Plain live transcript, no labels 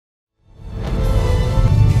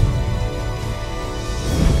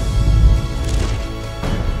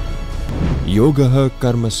योगः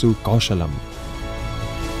कर्मसु कौशलम्.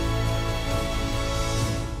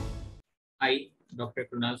 I, Dr.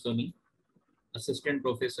 Krunal Soni, Assistant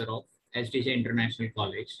Professor of SDJ International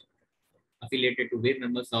College, affiliated to Veer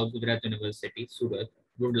Number South Gujarat University, Surat,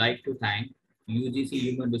 would like to thank UGC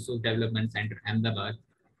Human Resource Development Center, Ahmedabad,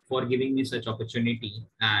 for giving me such opportunity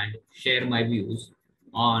and share my views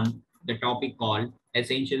on the topic called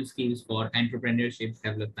Essential Skills for Entrepreneurship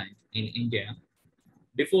Development in India.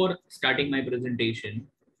 Before starting my presentation,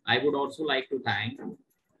 I would also like to thank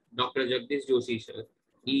Dr. Jagdish Joshi sir.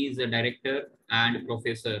 He is a director and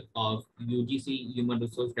professor of UGC Human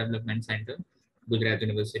Resource Development Center, Gujarat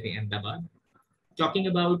University, Ahmedabad. Talking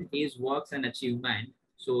about his works and achievement,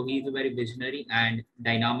 so he is a very visionary and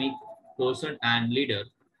dynamic person and leader,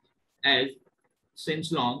 as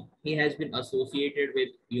since long he has been associated with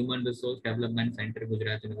Human Resource Development Center,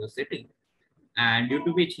 Gujarat University, and due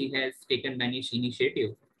to which he has taken many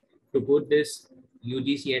initiatives to put this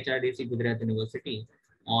UGC HRDC Gujarat University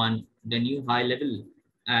on the new high level,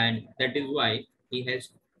 and that is why he has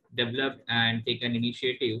developed and taken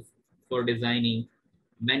initiative for designing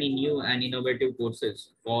many new and innovative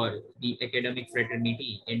courses for the academic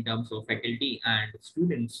fraternity in terms of faculty and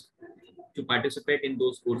students to participate in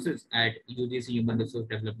those courses at UGC Human Resource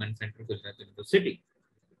Development Center Gujarat University.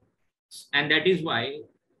 And that is why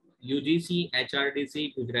UGC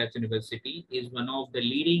HRDC Gujarat University is one of the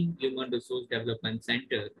leading human resource development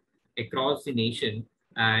center across the nation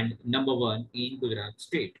and number one in Gujarat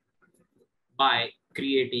state, by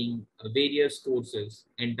creating various courses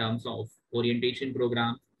in terms of orientation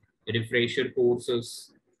program, refresher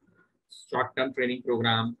courses, short-term training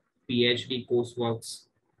program, PhD courseworks,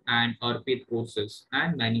 and RPIT courses,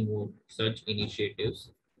 and many more such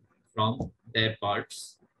initiatives from their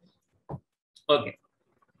parts. Okay.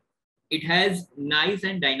 It has nice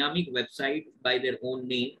and dynamic website by their own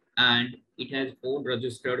name, and it has own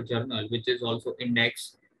registered journal, which is also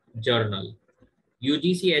index journal.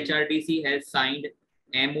 UGC HRDC has signed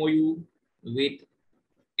MOU with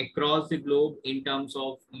across the globe in terms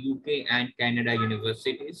of UK and Canada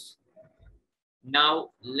universities. Now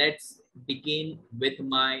let's begin with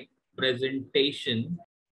my presentation.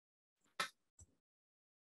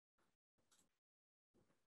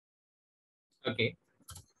 Okay.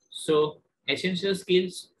 So essential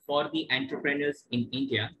skills for the entrepreneurs in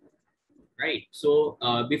India, right? So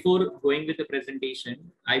before going with the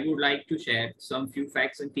presentation, I would like to share some few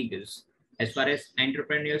facts and figures as far as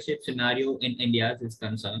entrepreneurship scenario in India is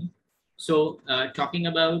concerned. So talking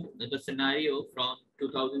about the scenario from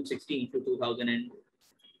 2016 to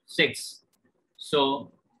 2006.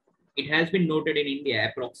 So it has been noted in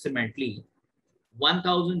India approximately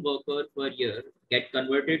 1,000 workers per year get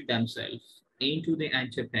converted themselves into the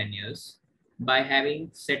entrepreneurs by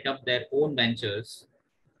having set up their own ventures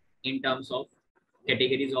in terms of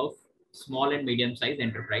categories of small and medium sized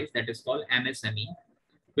enterprise, that is called MSME,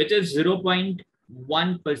 which is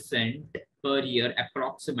 0.1% per year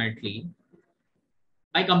approximately.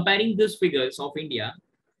 By comparing these figures of India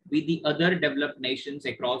with the other developed nations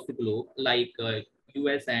across the globe like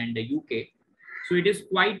US and UK, so it is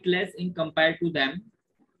quite less in compared to them.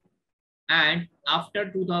 And after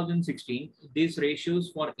 2016, these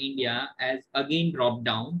ratios for India has again dropped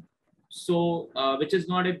down. So, which is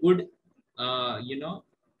not a good,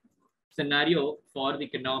 scenario for the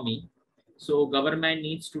economy. So government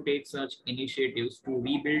needs to take such initiatives to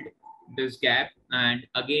rebuild this gap and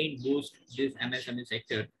again boost this MSME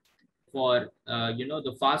sector for,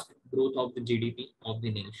 the fast growth of the GDP of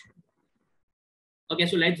the nation. Okay,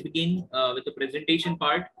 so let's begin with the presentation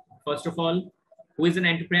part. First of all, who is an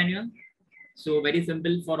entrepreneur? So very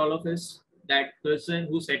simple for all of us, that person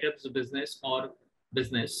who set up the business or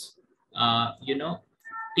business,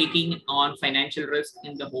 taking on financial risk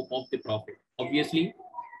in the hope of the profit. Obviously,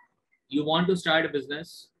 you want to start a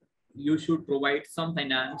business, you should provide some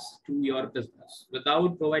finance to your business.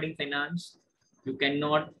 Without providing finance, you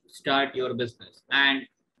cannot start your business. And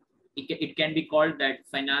it can be called that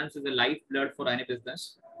finance is a lifeblood for any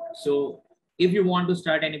business. So if you want to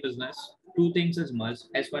start any business, two things is must,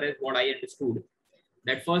 as far as what I understood.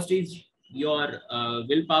 That first is your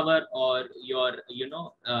willpower or your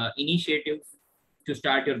initiative to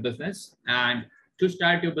start your business. And to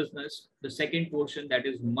start your business, the second portion that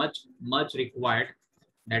is much required,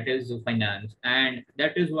 that is finance. And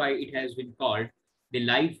that is why it has been called the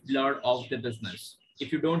lifeblood of the business.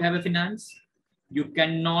 If you don't have a finance, you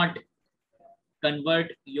cannot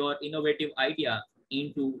convert your innovative idea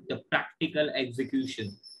into the practical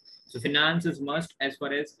execution. So finance is must as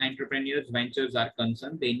far as entrepreneurs ventures are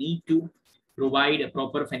concerned. They need to provide a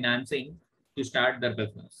proper financing to start their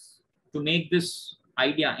business. To make this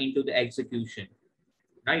idea into the execution,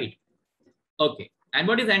 right? Okay. And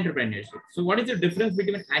what is entrepreneurship? So what is the difference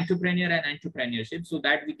between entrepreneur and entrepreneurship, so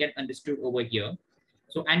that we can understood over here?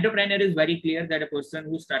 So entrepreneur is very clear that a person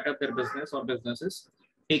who start up their business or businesses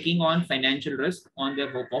taking on financial risk on their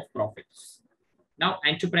hope of profits. Now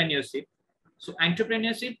entrepreneurship. So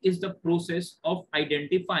entrepreneurship is the process of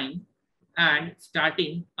identifying and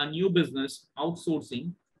starting a new business,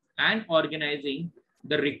 outsourcing and organizing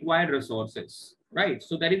the required resources, right?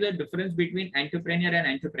 So there is a difference between entrepreneur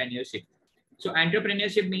and entrepreneurship. So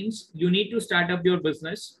entrepreneurship means you need to start up your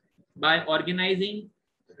business by organizing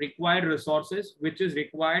required resources, which is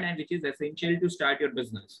required and which is essential to start your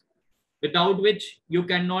business, without which you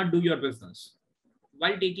cannot do your business,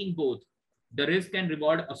 while taking both the risk and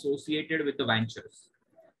reward associated with the ventures.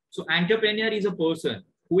 So entrepreneur is a person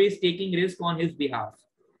who is taking risk on his behalf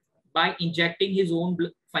by injecting his own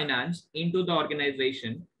finance into the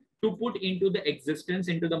organization to put into the existence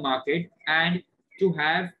into the market and to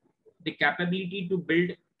have the capability to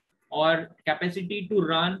build or capacity to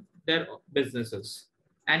run their businesses.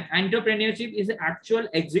 And entrepreneurship is the actual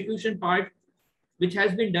execution part which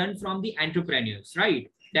has been done from the entrepreneurs, right?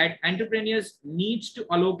 That entrepreneurs needs to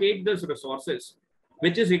allocate those resources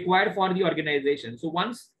which is required for the organization. So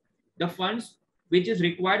once the funds which is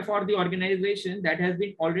required for the organization that has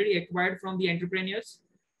been already acquired from the entrepreneurs,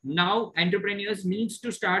 now entrepreneurs needs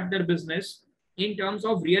to start their business in terms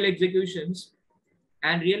of real executions.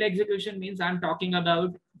 And real execution means I'm talking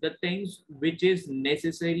about the things which is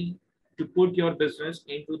necessary to put your business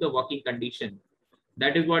into the working condition.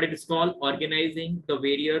 That is what it is called, organizing the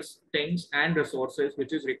various things and resources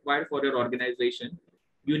which is required for your organization.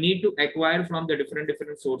 You need to acquire from the different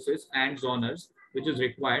sources and zoners which is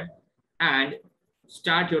required and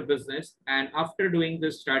start your business. And after doing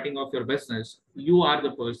this starting of your business, you are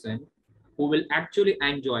the person who will actually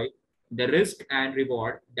enjoy the risk and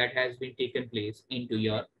reward that has been taken place into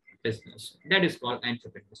your business. That is called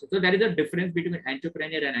entrepreneurship. So there is a difference between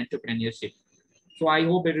entrepreneur and entrepreneurship. So I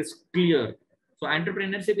hope it is clear. So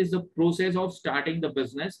entrepreneurship is the process of starting the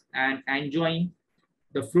business and enjoying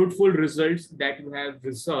the fruitful results that you have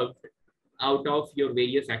reserved out of your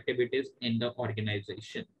various activities in the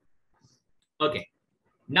organization. Okay.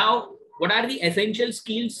 Now, what are the essential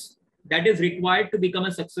skills that is required to become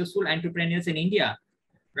a successful entrepreneur in India?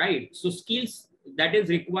 Right. So skills that is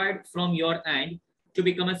required from your end to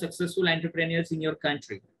become a successful entrepreneur in your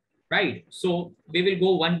country. Right. So we will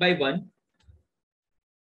go one by one.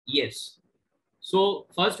 Yes. So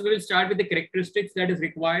first we will start with the characteristics that is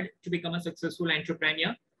required to become a successful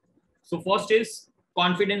entrepreneur. So first is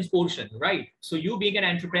confidence portion, right? So you being an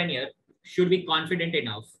entrepreneur should be confident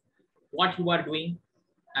enough what you are doing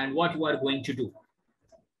and what you are going to do,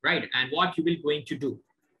 right? And what you will going to do,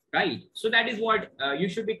 right? So that is what you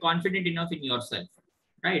should be confident enough in yourself,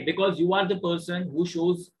 right? Because you are the person who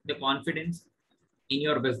shows the confidence in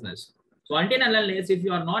your business. So until and unless if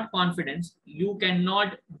you are not confident, you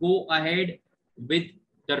cannot go ahead with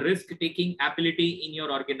the risk-taking ability in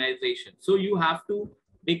your organization. So you have to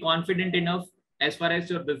be confident enough as far as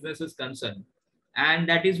your business is concerned. And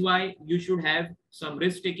that is why you should have some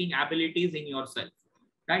risk-taking abilities in yourself,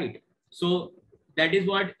 right? So that is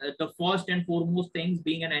what the first and foremost things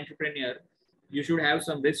being an entrepreneur, you should have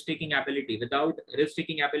some risk-taking ability. Without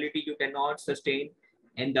risk-taking ability, you cannot sustain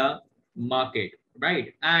in the market,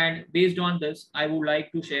 right? And based on this, I would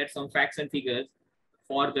like to share some facts and figures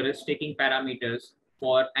for the risk-taking parameters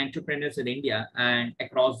for entrepreneurs in India and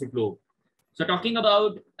across the globe. So talking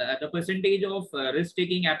about the percentage of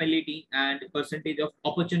risk-taking ability and percentage of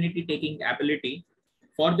opportunity-taking ability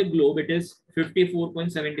for the globe, it is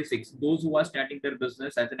 54.76, those who are starting their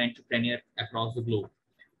business as an entrepreneur across the globe.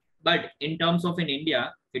 But in terms of in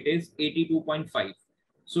India, it is 82.5.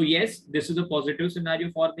 So yes, this is a positive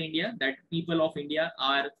scenario for the India, that people of India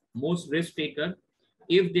are most risk taker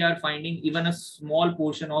if they are finding even a small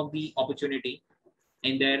portion of the opportunity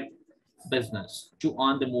in their business to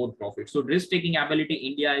earn the more profit. So risk taking ability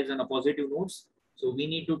India is on a positive notes. So we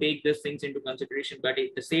need to take these things into consideration, but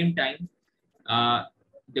at the same time,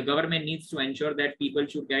 the government needs to ensure that people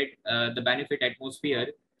should get the benefit atmosphere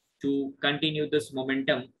to continue this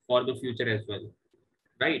momentum for the future as well,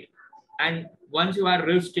 right? And once you are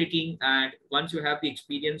risk taking and once you have the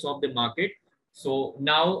experience of the market, so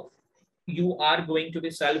now you are going to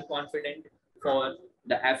be self-confident for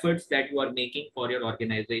the efforts that you are making for your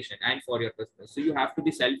organization and for your business. So you have to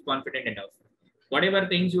be self-confident enough. Whatever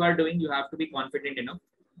things you are doing, you have to be confident enough,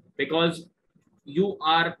 because you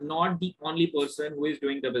are not the only person who is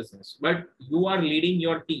doing the business, but you are leading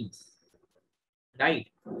your team, right?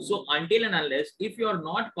 So until and unless if you are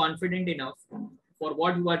not confident enough for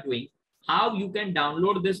what you are doing, how you can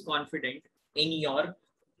download this confidence in your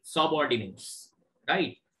subordinates,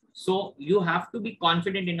 right? So you have to be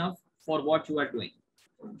confident enough for what you are doing.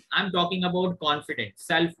 I'm talking about confidence,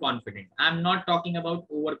 self-confident. I'm not talking about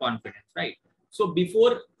overconfidence, right? So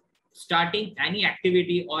before starting any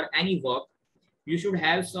activity or any work, you should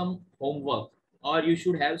have some homework or you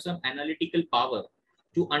should have some analytical power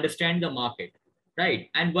to understand the market, right?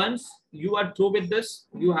 And once you are through with this,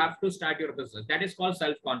 you have to start your business. That is called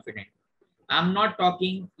self-confident. I'm not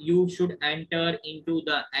talking you should enter into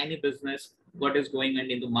the any business what is going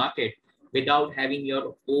on in the market without having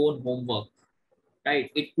your own homework,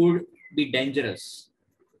 right? It could be dangerous,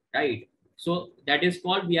 right? So that is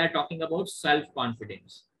called, we are talking about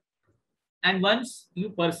self-confidence. And once you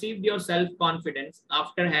perceived your self-confidence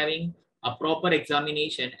after having a proper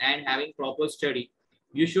examination and having proper study,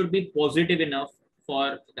 you should be positive enough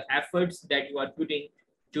for the efforts that you are putting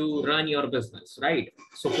to run your business, right?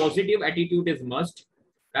 So positive attitude is must,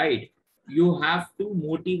 right? You have to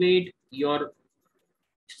motivate your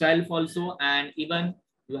self also, and even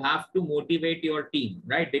you have to motivate your team,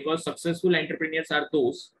 right? Because successful entrepreneurs are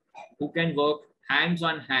those who can work hands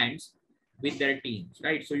on hands with their teams,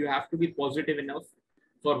 right? So you have to be positive enough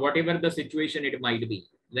for whatever the situation it might be.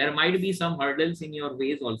 There might be some hurdles in your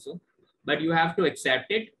ways also, but you have to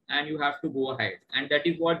accept it and you have to go ahead, and that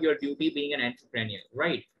is what your duty being an entrepreneur,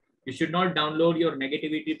 right? You should not download your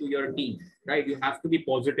negativity to your team, right? You have to be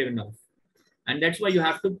positive enough, and that's why you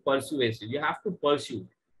have to pursue it. You have to pursue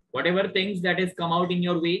whatever things that has come out in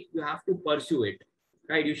your way. You have to pursue it,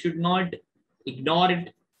 right? You should not ignore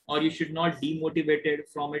it or you should not demotivate it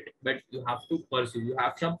from it, but you have to pursue. You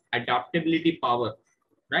have some adaptability power,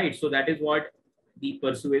 right? So that is what the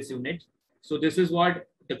persuasiveness. So this is what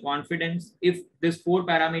the confidence, if this four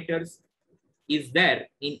parameters is there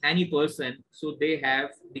in any person, so they have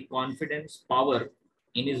the confidence power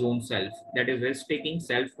in his own self. That is risk taking,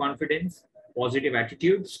 self confidence, positive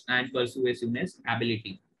attitudes, and persuasiveness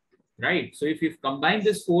ability, right? So if you combine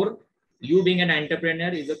this four, you being an entrepreneur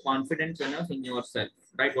is a confidence enough in yourself,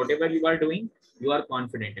 right? Whatever you are doing, you are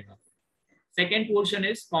confident enough. Second portion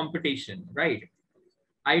is competition, right?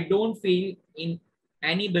 I don't feel in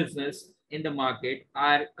any business in the market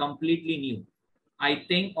are completely new. I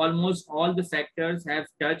think almost all the sectors have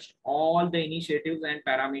touched all the initiatives and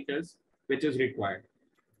parameters which is required,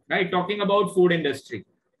 right? Talking about food industry,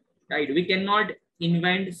 right? We cannot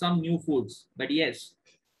invent some new foods, but yes,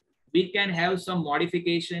 we can have some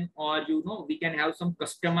modification, or we can have some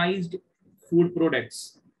customized food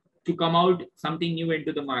products to come out something new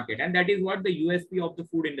into the market, and that is what the USP of the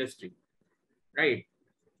food industry, right?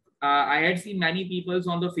 I had seen many people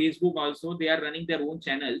on the Facebook also, they are running their own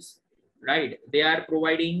channels, right? They are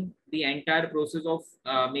providing the entire process of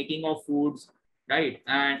making of foods, right?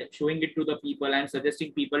 And showing it to the people and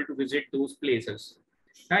suggesting people to visit those places,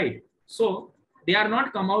 right? So they are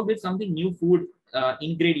not come out with something new food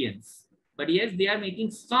ingredients, but yes, they are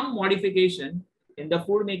making some modification in the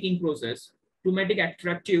food making process to make it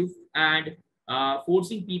attractive and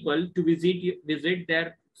forcing people to visit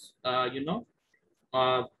their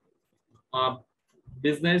uh, uh,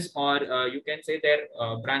 business, or you can say their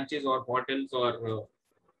branches or hotels, or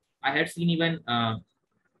I had seen even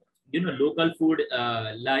local food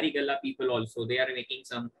lari gala people also, they are making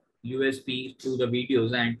some USP through the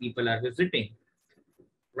videos and people are visiting,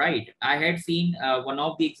 right? I had seen one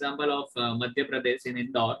of the example of Madhya Pradesh in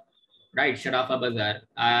Indore, right? Sharafa Bazaar.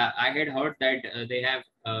 I had heard that they have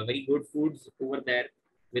very good foods over there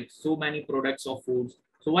with so many products of foods.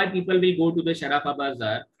 So why people will go to the Sharafa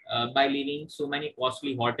Bazaar by leaving so many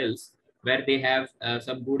costly hotels where they have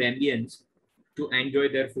some good ambience to enjoy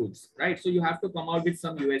their foods, right? So you have to come out with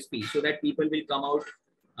some USP so that people will come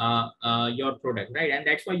out your product, right? And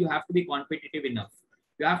that's why you have to be competitive enough.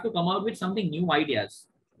 You have to come out with something new ideas,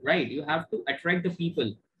 right? You have to attract the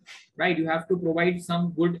people, right? You have to provide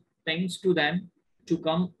some good things to them to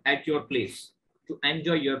come at your place to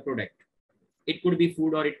enjoy your product. It could be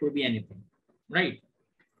food or it could be anything, right?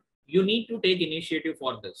 You need to take initiative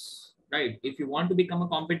for this, right? If you want to become a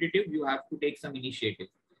competitive, you have to take some initiative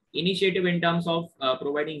in terms of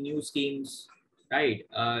providing new schemes, right?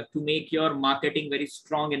 To make your marketing very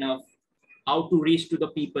strong enough, how to reach to the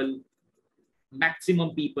people,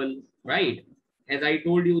 maximum people, right? As I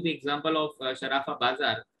told you the example of Sharafa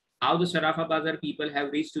Bazaar, how the Sharafa Bazaar people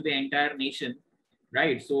have reached to the entire nation,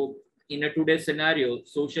 right? So in a today's scenario,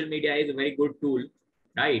 social media is a very good tool,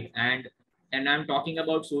 right? And I'm talking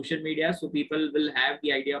about social media, so people will have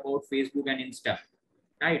the idea about Facebook and Insta,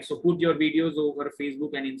 right? So put your videos over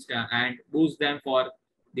Facebook and Insta and boost them for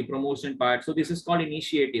the promotion part. So this is called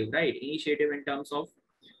initiative, right? Initiative in terms of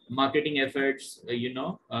marketing efforts,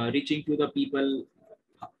 reaching to the people,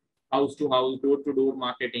 house to house, door to door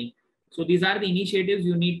marketing. So these are the initiatives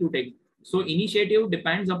you need to take. So initiative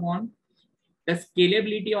depends upon the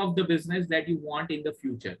scalability of the business that you want in the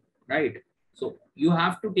future, right? So you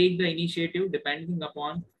have to take the initiative depending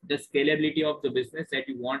upon the scalability of the business that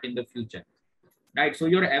you want in the future, right? So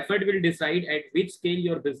your effort will decide at which scale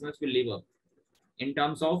your business will live up in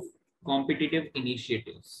terms of competitive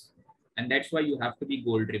initiatives. And that's why you have to be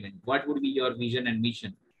goal driven. What would be your vision and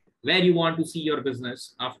mission? Where you want to see your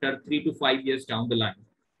business after 3 to 5 years down the line,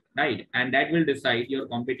 right? And that will decide your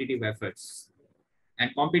competitive efforts.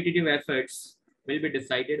 And competitive efforts will be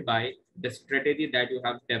decided by the strategy that you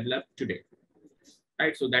have developed today,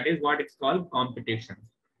 right? So that is what it's called, competition.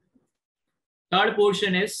 Third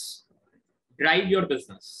portion is drive your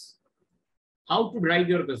business. How to drive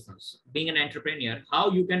your business? Being an entrepreneur,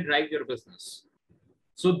 how you can drive your business?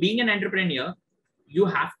 So being an entrepreneur, you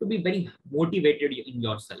have to be very motivated in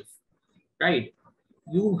yourself, right?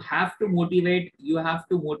 You have to motivate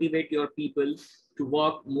your people to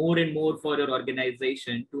work more and more for your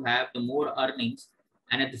organization, to have the more earnings,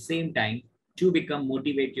 and at the same time to become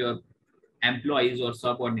motivate your employees or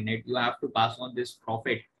subordinate. You have to pass on this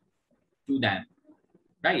profit to them,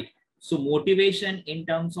 right? So motivation in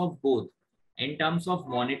terms of both, in terms of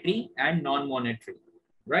monetary and non-monetary,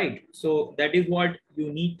 right? So that is what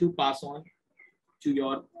you need to pass on to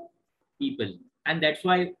your people. And that's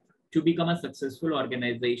why to become a successful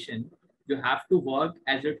organization, you have to work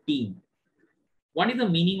as a team. What is the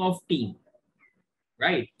meaning of team,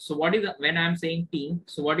 right? So what is when I'm saying team,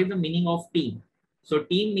 so what is the meaning of team? So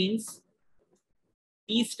team means,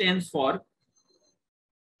 T stands for,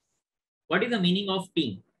 what is the meaning of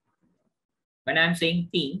team? When I'm saying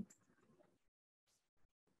team,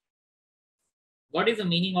 what is the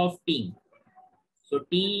meaning of team? So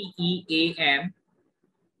TEAM.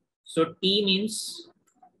 So T means,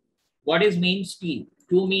 what is means T?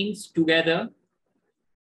 Two means together.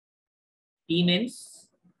 T means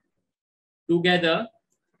together,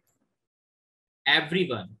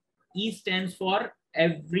 everyone. E stands for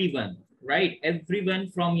everyone, right? Everyone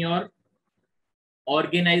from your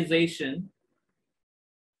organization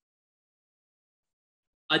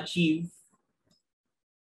achieve.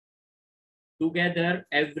 Together,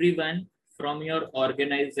 everyone from your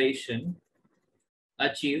organization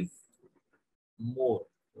achieve more,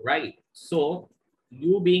 right? So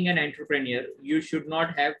you being an entrepreneur, you should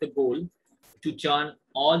not have the goal to churn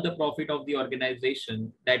all the profit of the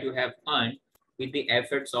organization that you have earned with the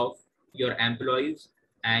efforts of your employees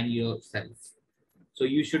and yourself. So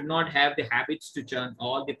you should not have the habits to churn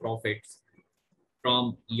all the profits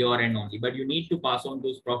from your end only, but you need to pass on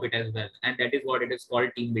those profit as well. And that is what it is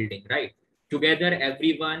called, team building, right? Together,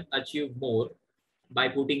 everyone achieve more by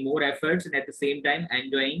putting more efforts and at the same time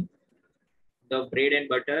enjoying the bread and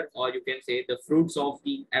butter, or you can say the fruits of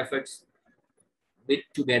the efforts with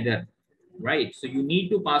together, right? So you need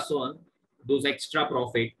to pass on those extra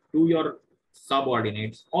profit to your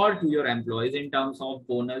subordinates or to your employees in terms of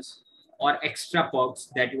bonus or extra perks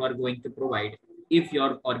that you are going to provide if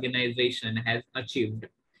your organization has achieved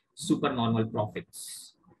supernormal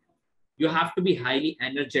profits. You have to be highly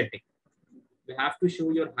energetic. You have to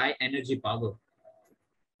show your high energy power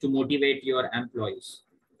to motivate your employees,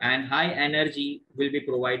 and high energy will be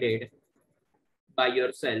provided by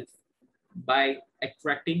yourself by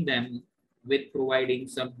attracting them with providing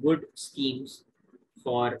some good schemes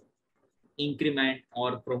for increment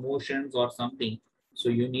or promotions or something. So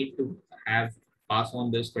you need to have pass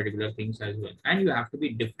on this particular things as well. And you have to be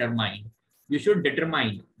determined. You should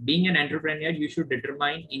determine, being an entrepreneur, you should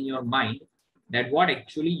determine in your mind that what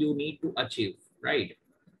actually you need to achieve, right?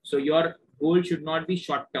 So your goal should not be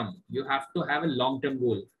short term. You have to have a long term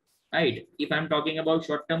goal, right? If I'm talking about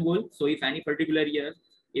short term goal, so if any particular year,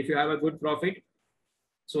 if you have a good profit,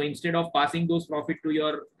 so instead of passing those profit to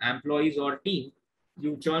your employees or team,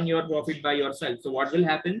 you churn your profit by yourself. So what will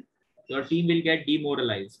happen? Your team will get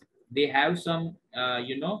demoralized. They have some,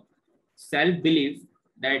 self-belief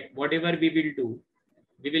that whatever we will do,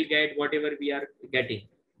 we will get whatever we are getting,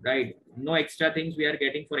 right? No extra things we are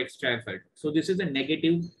getting for extra effort. So this is a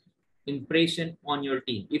negative impression on your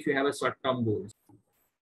team if you have a short-term goals.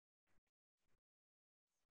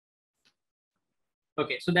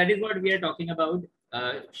 Okay, so that is what we are talking about,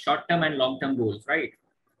 short-term and long-term goals, right?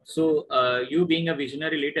 So you being a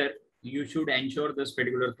visionary leader, you should ensure this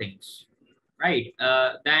particular things, right?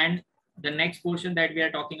 Then the next portion that we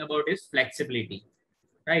are talking about is flexibility,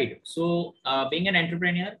 right? So being an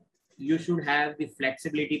entrepreneur, you should have the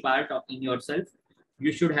flexibility part of in yourself.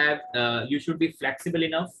 You should have, you should be flexible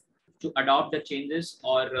enough to adopt the changes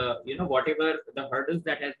or whatever the hurdles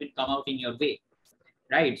that has been come out in your way,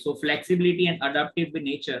 right? So flexibility and adaptive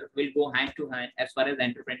nature will go hand to hand as far as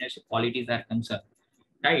entrepreneurship qualities are concerned,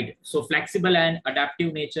 right? So flexible and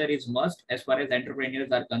adaptive nature is must as far as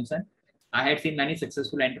entrepreneurs are concerned. I had seen many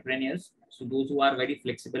successful entrepreneurs, so those who are very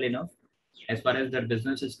flexible enough as far as their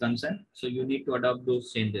business is concerned, so you need to adopt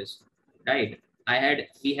those changes, right?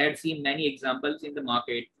 We had seen many examples in the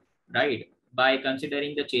market, right? By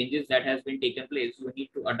considering the changes that has been taken place, you need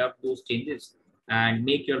to adopt those changes and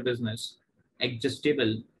make your business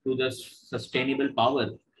adjustable to the sustainable power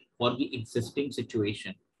for the existing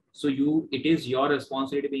situation. So it is your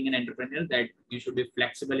responsibility being an entrepreneur that you should be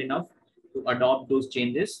flexible enough to adopt those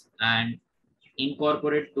changes and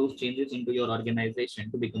incorporate those changes into your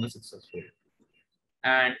organization to become a successful.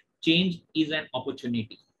 And change is an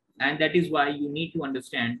opportunity. And that is why you need to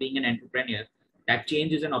understand, being an entrepreneur, that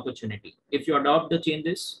change is an opportunity. If you adopt the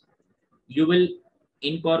changes, you will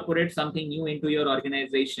incorporate something new into your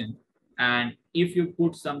organization. And if you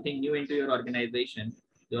put something new into your organization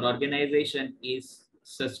is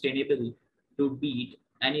sustainable to beat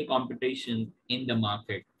any competition in the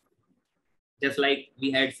market. Just like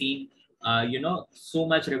we had seen, so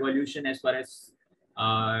much revolution as far as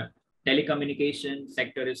telecommunication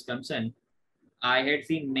sector is concerned. I had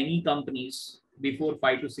seen many companies before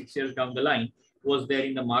 5 to 6 years down the line was there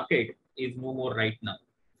in the market is no more right now.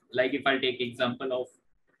 Like if I take example of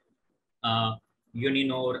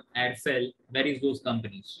Uninor, Aircel, where is those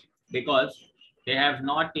companies? Because they have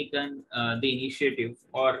not taken the initiative,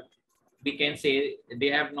 or we can say they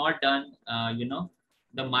have not done,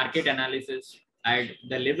 the market analysis at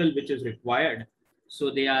the level which is required. So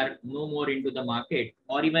they are no more into the market.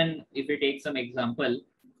 Or even if we take some example,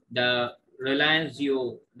 the Reliance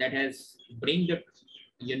Jio that has bring the,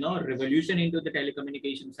 revolution into the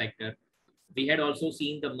telecommunication sector. We had also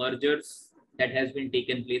seen the mergers that has been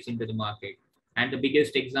taken place into the market. And the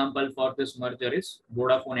biggest example for this merger is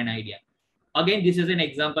Vodafone and Idea. Again, this is an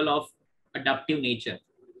example of adaptive nature,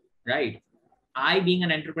 right? I, being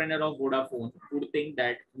an entrepreneur of Vodafone, would think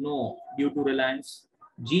that no, due to Reliance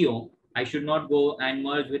Jio, I should not go and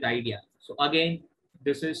merge with Idea. So again,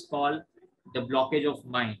 this is called the blockage of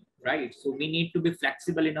mind, right? So we need to be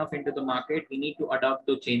flexible enough into the market. We need to adapt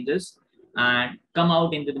to changes and come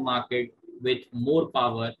out into the market with more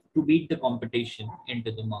power to beat the competition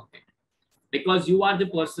into the market. Because you are the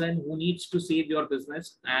person who needs to save your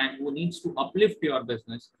business and who needs to uplift your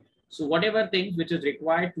business. So whatever things which is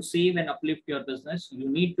required to save and uplift your business, you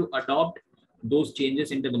need to adopt those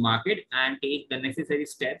changes into the market and take the necessary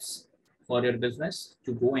steps for your business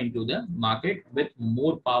to go into the market with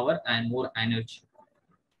more power and more energy.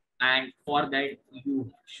 And for that,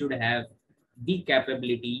 you should have the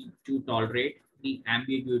capability to tolerate the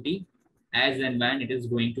ambiguity as and when it is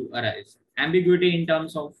going to arise. Ambiguity in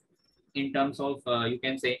terms of you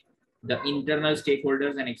can say the internal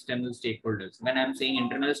stakeholders and external stakeholders. When I'm saying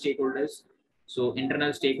internal stakeholders, so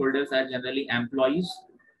internal stakeholders are generally employees,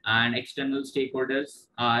 and external stakeholders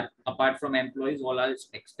are, apart from employees, all are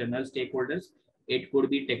external stakeholders. It could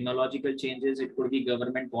be technological changes, it could be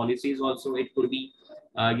government policies also, it could be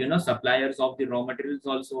suppliers of the raw materials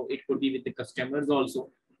also, it could be with the customers also,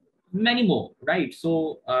 many more, right?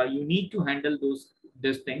 So you need to handle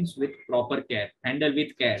these things with proper care, handle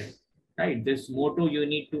with care, right? This motto you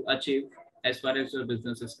need to achieve as far as your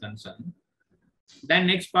business is concerned. Then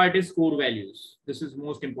next part is core values. This is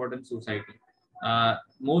most important society,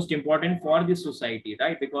 most important for the society,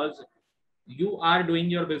 right? Because you are doing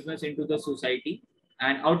your business into the society,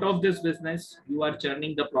 and out of this business you are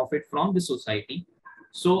churning the profit from the society.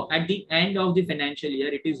 So at the end of the financial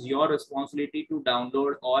year, it is your responsibility to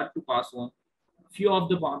download or to pass on few of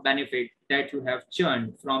the benefit that you have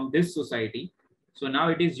churned from this society. So now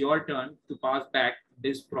it is your turn to pass back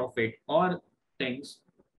this profit or things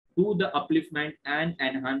to the upliftment and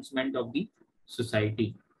enhancement of the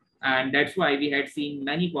society. And that's why we had seen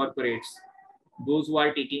many corporates, those who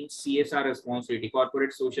are taking CSR responsibility,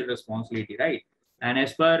 corporate social responsibility, right? And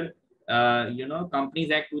as per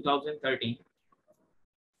Companies Act 2013,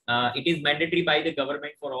 it is mandatory by the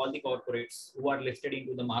government for all the corporates who are listed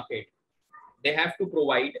into the market. They have to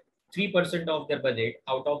provide 3% of their budget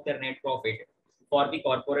out of their net profit for the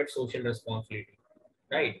corporate social responsibility,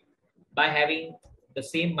 right? By having the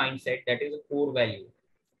same mindset, that is a core value,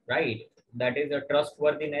 right? That is a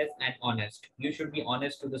trustworthiness and honest. You should be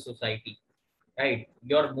honest to the society, right?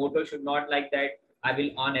 Your motto should not like that, I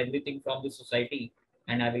will earn everything from the society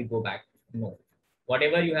and I will go back. No.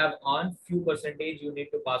 Whatever you have earned, few percentage you need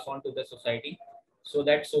to pass on to the society, so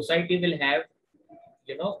that society will have,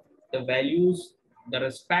 the values, the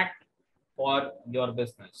respect for your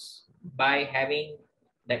business. by having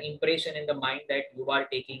the impression in the mind that you are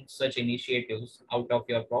taking such initiatives out of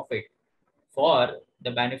your profit for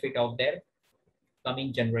the benefit of their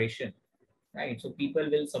coming generation, right? So people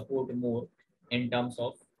will support more in terms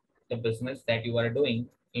of the business that you are doing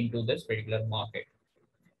into this particular market.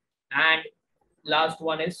 And last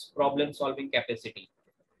one is problem solving capacity,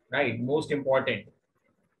 right? Most important,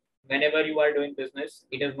 whenever you are doing business,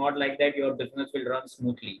 it is not like that your business will run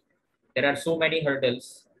smoothly. There are so many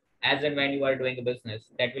hurdles as and when you are doing a business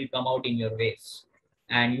that will come out in your ways,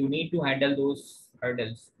 and you need to handle those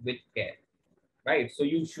hurdles with care, right? So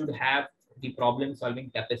you should have the problem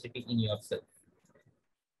solving capacity in yourself,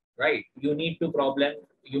 right? You need to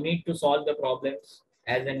solve the problems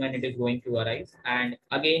as and when it is going to arise. And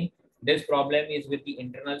again, this problem is with the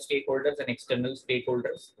internal stakeholders and external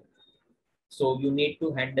stakeholders, so you need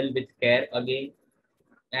to handle with care again.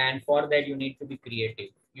 And for that, you need to be creative.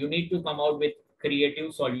 You need to come out with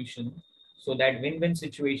creative solution so that win-win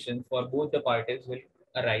situation for both the parties will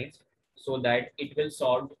arise, so that it will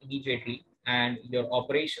solve immediately and your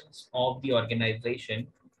operations of the organization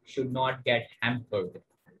should not get hampered,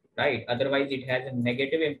 right? Otherwise, it has a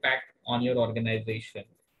negative impact on your organization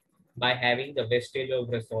by having the wastage of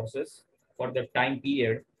resources for the time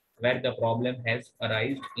period where the problem has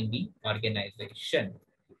arisen in the organization,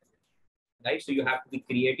 right? So you have to be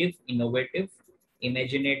creative, innovative,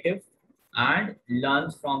 imaginative, and learn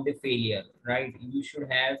from the failure, right? You should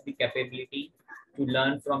have the capability to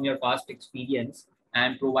learn from your past experience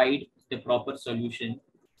and provide the proper solution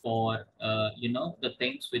for the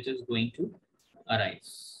things which is going to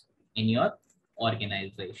arise in your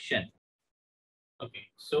organization. Okay,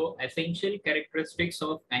 so essential characteristics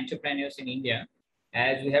of entrepreneurs in India,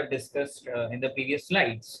 as we have discussed in the previous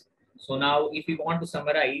slides. So now, if we want to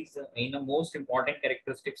summarize in the most important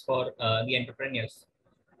characteristics for the entrepreneurs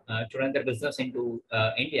to run their business into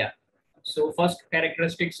India. So first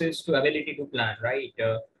characteristics is to ability to plan, right?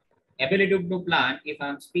 Ability to plan, if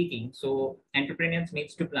I'm speaking, so entrepreneurs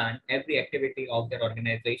needs to plan every activity of their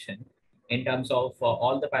organization in terms of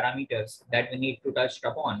all the parameters that we need to touch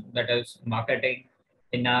upon, that is marketing,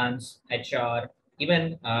 finance, HR,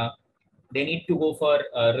 even they need to go for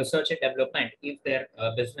research and development if their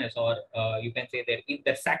business, or you can say that if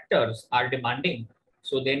the sectors are demanding,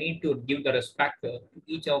 so they need to give the respect to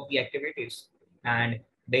each of the activities, and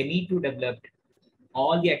they need to develop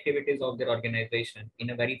all the activities of their organization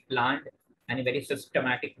in a very planned and a very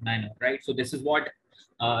systematic manner, right? So this is what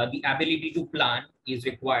the ability to plan is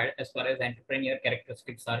required as far as entrepreneur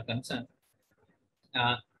characteristics are concerned.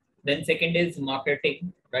 Uh, then second is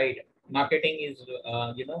marketing, right? Marketing is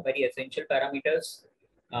very essential parameters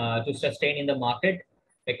to sustain in the market,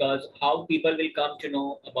 because how people will come to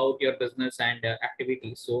know about your business and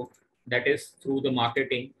activities. So that is through the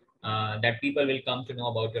marketing that people will come to know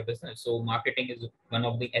about your business. So marketing is one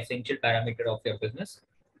of the essential parameter of your business.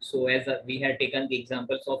 So as we had taken the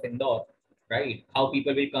examples of Indore, right? How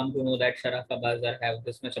people will come to know that Sharafa Bazaar have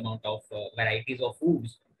this much amount of varieties of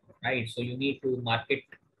foods, right? So you need to market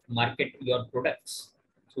your products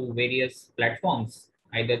through various platforms,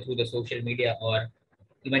 either through the social media, or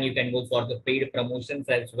even you can go for the paid promotions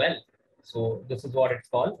as well. So this is what it's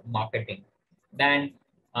called, marketing. Then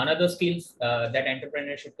another skills that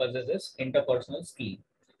entrepreneurship possesses, interpersonal skill,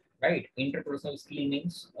 right? Interpersonal skill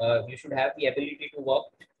means you should have the ability to work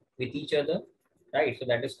with each other, right? So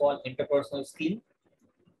that is called interpersonal skill.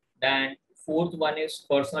 Then fourth one is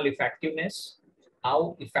personal effectiveness.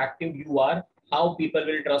 How effective you are, how people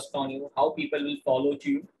will trust on you, how people will follow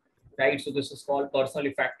to you, right? So this is called personal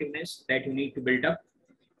effectiveness that you need to build up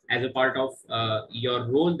as a part of your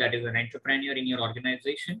role, that is an entrepreneur in your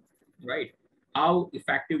organization, right? How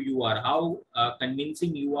effective you are, how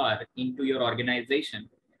convincing you are into your organization,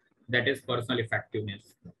 that is personal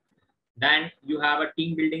effectiveness. Then you have a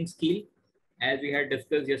team building skill, as we had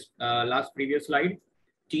discussed just last previous slide.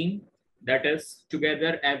 Team, that is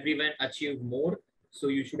together everyone achieve more. So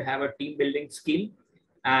you should have a team building skill,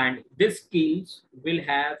 and these skills will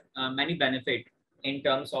have many benefit in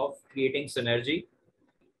terms of creating synergy,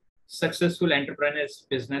 successful entrepreneurs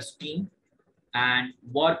business team, and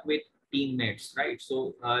work with teammates, right?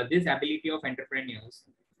 So this ability of entrepreneurs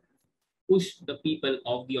push the people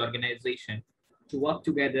of the organization to work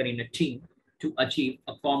together in a team to achieve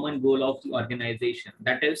a common goal of the organization,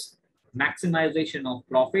 that is maximization of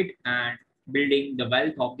profit and building the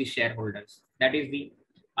wealth of the shareholders. That is the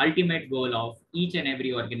ultimate goal of each and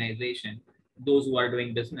every organization, those who are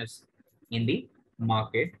doing business in the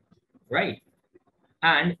market, right?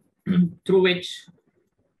 And through which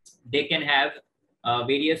they can have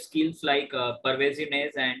various skills like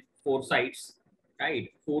pervasiveness and foresights,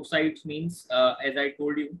 right? Foresights means, as I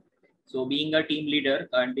told you, So being a team leader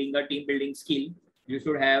and being a team building skill, you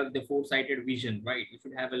should have the foresighted vision, right? You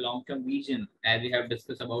should have a long-term vision, as we have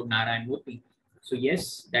discussed about Nara and Murthy. So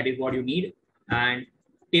yes, that is what you need. And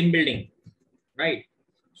team building, right?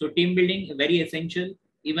 So team building very essential,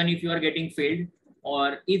 even if you are getting failed,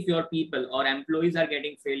 or if your people or employees are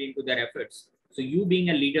getting failed into their efforts. So you being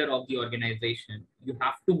a leader of the organization, you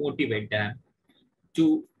have to motivate them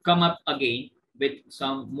to come up again with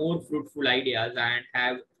some more fruitful ideas and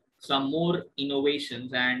have some more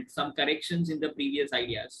innovations and some corrections in the previous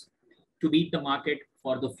ideas to beat the market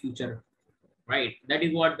for the future, right? That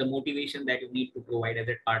is what the motivation that you need to provide as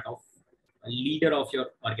a part of a leader of your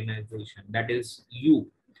organization. That is you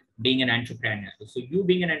being an entrepreneur. So you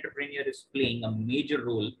being an entrepreneur is playing a major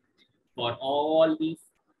role for all the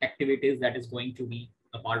activities that is going to be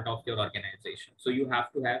a part of your organization. So you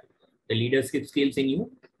have to have the leadership skills in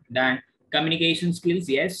you, then communication skills.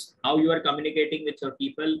 Yes, how you are communicating with your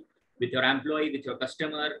people, with your employee, with your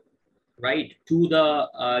customer, right? To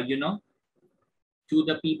the to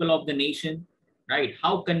the people of the nation, right?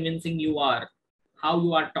 How convincing you are, how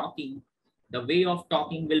you are talking, the way of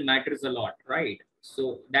talking will matters a lot, right?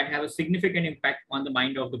 So that have a significant impact on the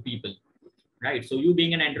mind of the people, right? So you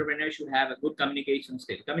being an entrepreneur should have a good communication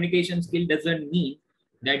skill. Communication skill doesn't mean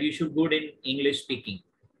that you should good in English speaking,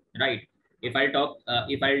 right? If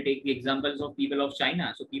I'll take the examples of people of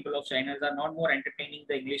China, so people of China are not more entertaining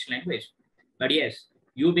the English language, but yes,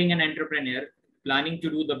 you being an entrepreneur planning to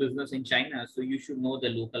do the business in China, so you should know the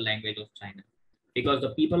local language of China, because the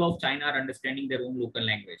people of China are understanding their own local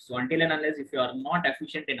language. So until and unless if you are not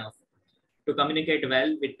efficient enough to communicate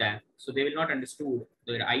well with them, so they will not understood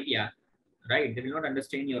their idea, right? They will not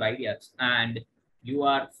understand your ideas, and you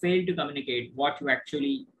are failed to communicate what you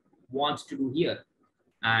actually wants to do here,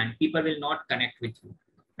 and people will not connect with you,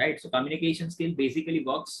 right? So communication skill basically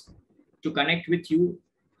works to connect with you,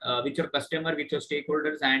 with your customer, with your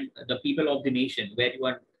stakeholders, and the people of the nation where you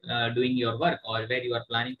are doing your work or where you are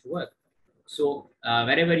planning to work. So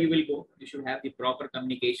wherever you will go, you should have the proper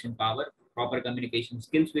communication power, proper communication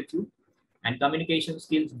skills with you, and communication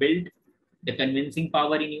skills build the convincing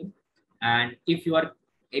power in you. And if you are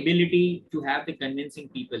ability to have the convincing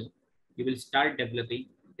people, you will start developing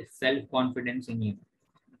the self-confidence in you,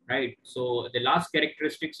 right? So the last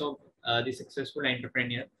characteristics of the successful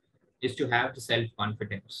entrepreneur is to have the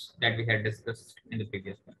self-confidence that we had discussed in the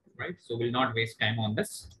previous one, right? So we'll not waste time on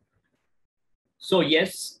this. So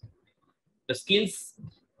yes, the skills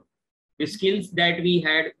that we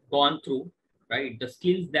had gone through, right? The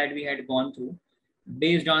skills that we had gone through,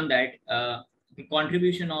 based on that, the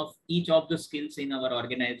contribution of each of the skills in our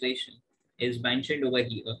organization is mentioned over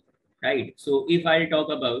here, right? So if I'll talk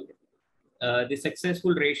about the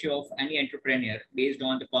successful ratio of any entrepreneur based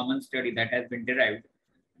on the common study that has been derived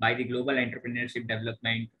by the Global Entrepreneurship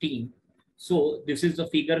Development Team. So this is the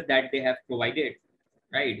figure that they have provided,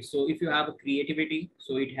 right? So if you have a creativity,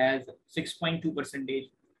 so it has 6.2%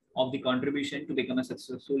 of the contribution to become a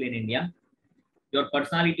successful in India. Your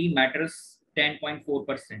personality matters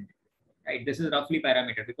 10.4%, right? This is roughly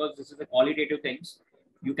parameter because this is a qualitative things.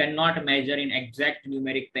 You cannot measure in exact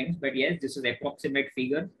numeric things, but yes, this is approximate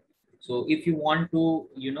figure. So if you want to,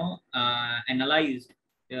 analyze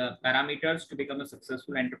the parameters to become a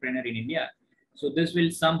successful entrepreneur in India, so this will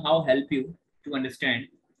somehow help you to understand,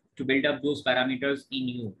 to build up those parameters in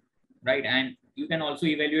you, right? And you can also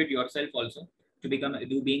evaluate yourself also to become,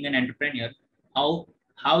 to being an entrepreneur,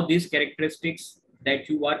 how these characteristics that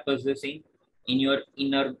you are possessing in your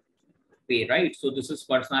inner way, right? So this is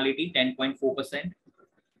personality, 10.4%,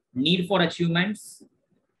 need for achievements,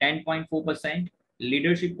 10.4%,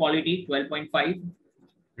 leadership quality, 12.5,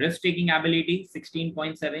 risk-taking ability,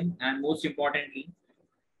 16.7, and most importantly,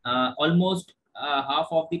 almost half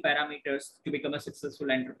of the parameters to become a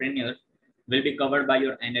successful entrepreneur will be covered by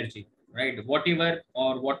your energy, right? Whatever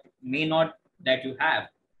or what may not that you have,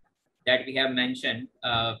 that we have mentioned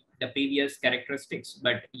the previous characteristics,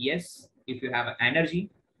 but yes, if you have energy,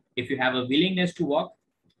 if you have a willingness to work,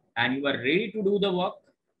 and you are ready to do the work,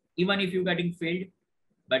 even if you're getting failed,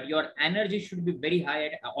 but your energy should be very high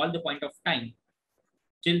at all the point of time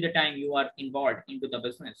till the time you are involved into the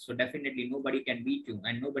business. So definitely nobody can beat you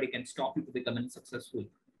and nobody can stop you to becoming successful,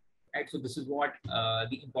 right? So this is what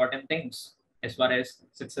the important things as far as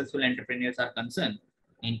successful entrepreneurs are concerned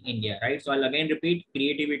in India, right? So I'll again repeat,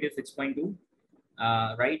 creativity 6.2,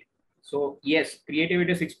 right? So yes,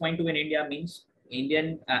 creativity 6.2 in India means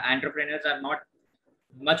Indian entrepreneurs are not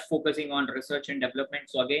much focusing on research and development.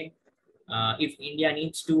 So again, if India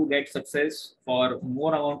needs to get success for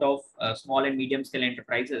more amount of small and medium scale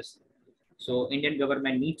enterprises, so Indian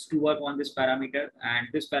government needs to work on this parameter, and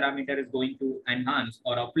this parameter is going to enhance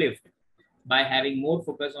or uplift by having more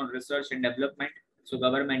focus on research and development. So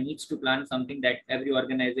government needs to plan something that every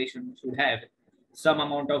organization should have some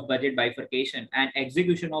amount of budget bifurcation and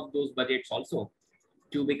execution of those budgets also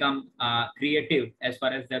to become creative as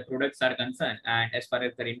far as their products are concerned and as far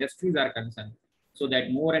as their industries are concerned, so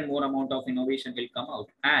that more and more amount of innovation will come out,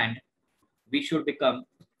 and we should become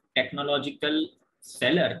technological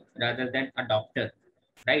seller rather than adopter.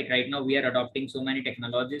 Right now we are adopting so many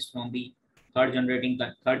technologies from the third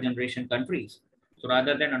generation countries. So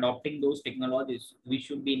rather than adopting those technologies, we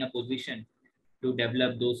should be in a position to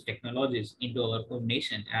develop those technologies into our own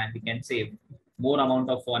nation, and we can save more amount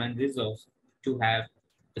of foreign reserves to have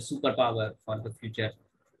the superpower for the future.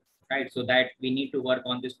 Right, so that we need to work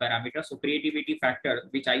on this parameter. So creativity factor,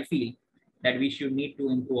 which I feel that we should need to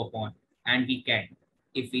improve upon, and we can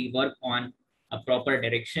if we work on a proper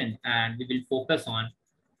direction and we will focus on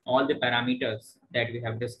all the parameters that we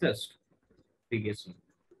have discussed previously.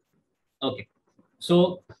 Okay,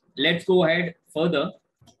 so let's go ahead further.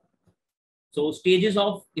 So stages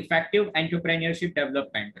of effective entrepreneurship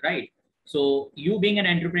development, right? So you being an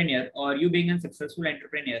entrepreneur or you being a successful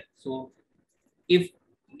entrepreneur, so if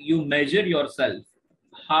you measure yourself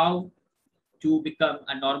how to become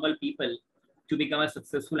a normal people, to become a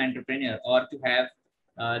successful entrepreneur, or to have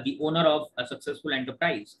the owner of a successful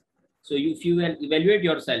enterprise. So if you will evaluate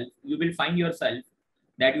yourself, you will find yourself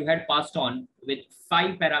that you had passed on with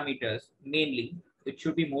 5 parameters mainly. It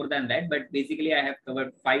should be more than that, but basically I have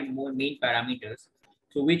covered 5 more main parameters.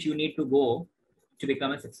 So which you need to go to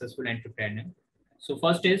become a successful entrepreneur. So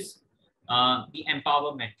first is the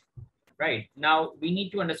empowerment. Right now, we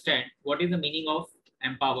need to understand what is the meaning of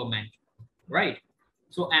empowerment, right?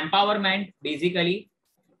 So empowerment, basically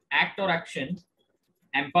act or action,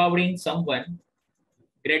 empowering someone,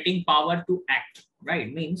 getting power to act,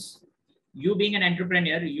 right? Means you being an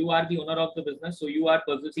entrepreneur, you are the owner of the business. So you are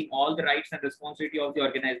possessing all the rights and responsibility of the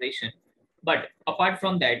organization. But apart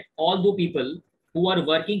from that, all the people who are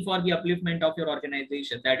working for the upliftment of your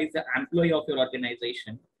organization, that is the employee of your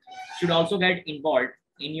organization, should also get involved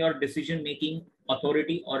in your decision making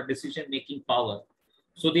authority or decision making power.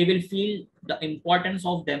 So they will feel the importance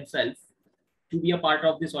of themselves to be a part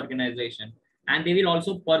of this organization, and they will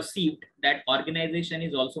also perceive that organization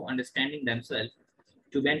is also understanding themselves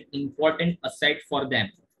to be an important asset for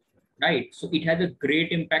them, right? So it has a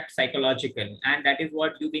great impact psychological, and that is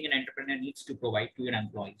what you being an entrepreneur needs to provide to your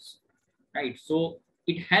employees, right? So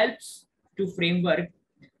it helps to framework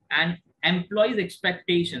and employees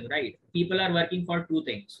expectation, right? People are working for 2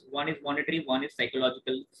 things. One is monetary, one is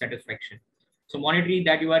psychological satisfaction. So monetary,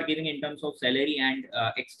 that you are giving in terms of salary and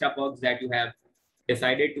extra perks that you have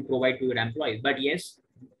decided to provide to your employees. But yes,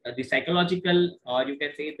 the psychological, or you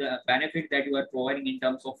can say the benefit that you are providing in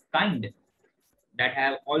terms of kind, that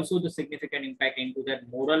have also the significant impact into that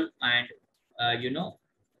moral and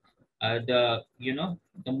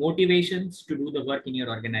the motivations to do the work in your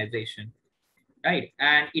organization, right?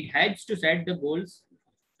 And it helps to set the goals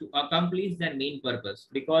to accomplish their main purpose,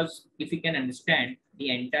 because if you can understand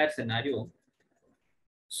the entire scenario,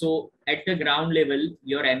 so at the ground level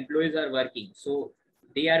your employees are working, so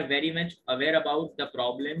they are very much aware about the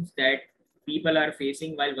problems that people are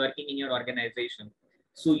facing while working in your organization.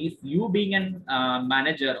 So if you being an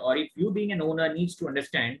manager, or if you being an owner, needs to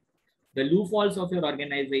understand the loopholes of your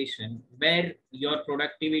organization where your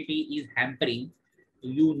productivity is hampering,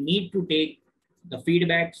 you need to take the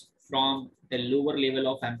feedbacks from the lower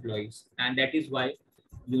level of employees, and that is why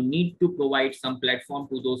you need to provide some platform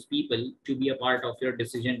to those people to be a part of your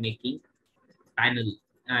decision making panel,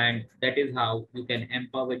 and that is how you can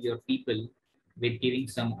empower your people with giving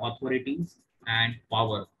some authorities and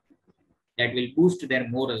power that will boost their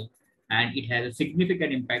moral, and it has a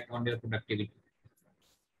significant impact on their productivity.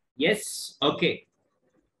 Yes, okay.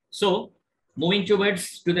 So moving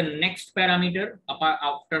towards to the next parameter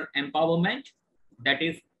after empowerment, that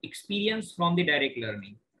is experience from the direct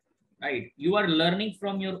learning, right? You are learning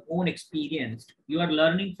from your own experience. You are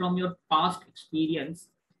learning from your past experience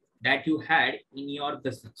that you had in your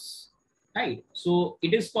business, right? So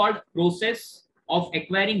it is called process of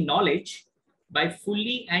acquiring knowledge by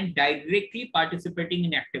fully and directly participating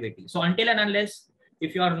in activity. So until and unless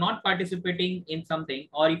if you are not participating in something,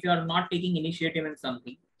 or if you are not taking initiative in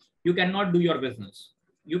something, you cannot do your business.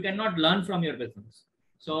 You cannot learn from your business.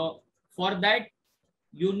 So for that,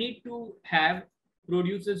 you need to have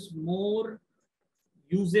produces more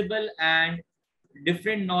usable and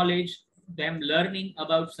different knowledge, them learning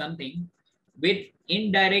about something with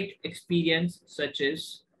indirect experience, such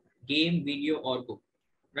as game, video, or book,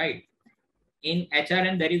 right? In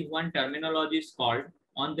HRN, there is one terminology is called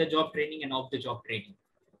on the job training and off the job training,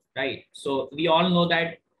 right? So we all know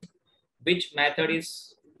that which method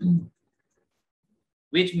is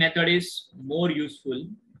which method is more useful?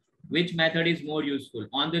 Which method is more useful,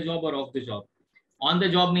 on the job or off the job? On the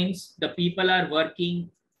job means the people are working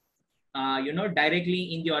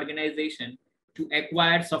directly in the organization to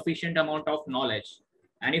acquire sufficient amount of knowledge.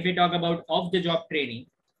 And if we talk about off the job training,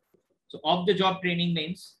 so off the job training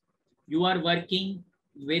means you are working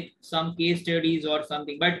with some case studies or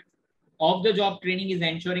something, but off the job training is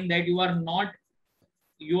ensuring that you are not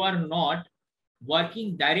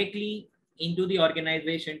working directly into the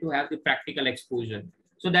organization to have the practical exposure.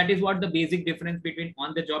 So that is what the basic difference between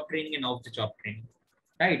on the job training and off the job training,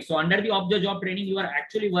 right? So under the off the job training, you are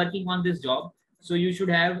actually working on this job. So you should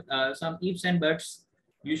have some ifs and buts.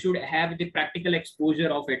 You should have the practical exposure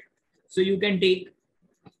of it. So you can take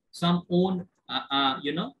some own,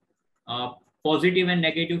 uh, positive and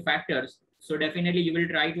negative factors. So definitely you will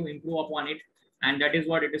try to improve upon it. And that is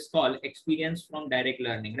what it is called experience from direct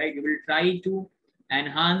learning, right? You will try to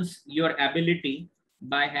enhance your ability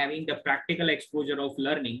by having the practical exposure of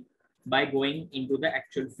learning by going into the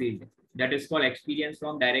actual field. That is called experience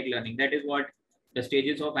from direct learning. That is what the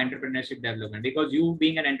stages of entrepreneurship development, because you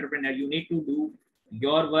being an entrepreneur, you need to do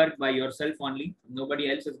your work by yourself only.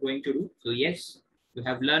 Nobody else is going to do. So yes, you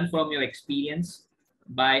have learned from your experience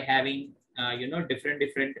by having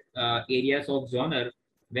different areas of genre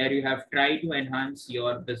where you have tried to enhance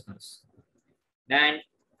your business. Then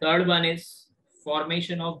third one is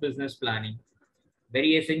formation of business planning.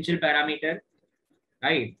 Very essential parameter,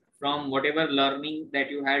 right? From whatever learning that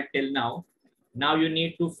you had till now you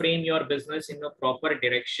need to frame your business in a proper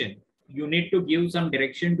direction. You need to give some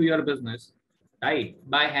direction to your business, right?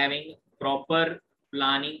 By having proper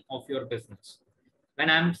planning of your business. When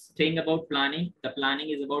I'm saying about planning, the planning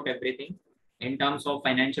is about everything in terms of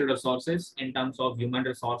financial resources, in terms of human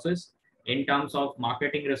resources, in terms of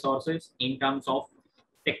marketing resources, in terms of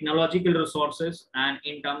technological resources, and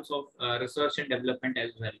in terms of research and development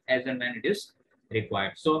as well, as and when it is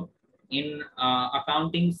required. So in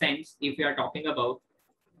accounting sense, if you are talking about,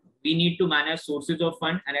 we need to manage sources of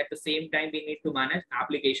fund, and at the same time we need to manage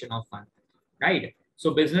application of fund, right?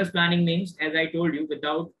 So business planning means, as I told you,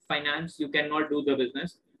 without finance you cannot do the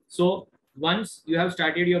business. So once you have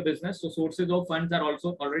started your business, so sources of funds are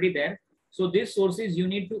also already there. So these sources you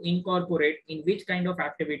need to incorporate in which kind of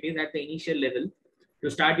activities at the initial level to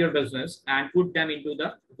start your business and put them into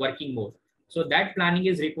the working mode. So that planning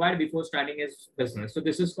is required before starting a business. So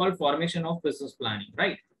this is called formation of business planning,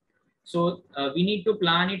 right? So we need to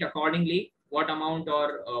plan it accordingly, what amount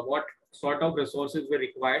or what sort of resources we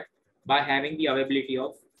require by having the availability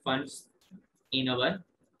of funds in our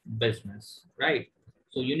business, right?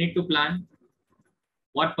 So you need to plan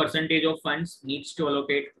what percentage of funds needs to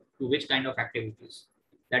allocate to which kind of activities.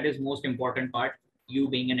 That is most important part, you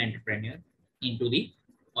being an entrepreneur into the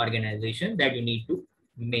organization that you need to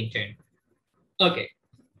maintain. Okay.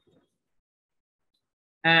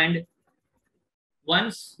 And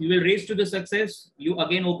once you will reach to the success, you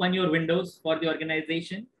again open your windows for the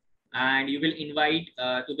organization and you will invite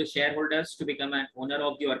to the shareholders to become an owner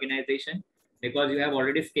of the organization, because you have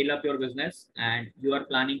already scaled up your business and you are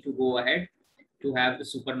planning to go ahead to have the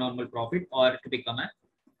supernormal profit or to become a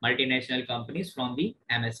multinational companies from the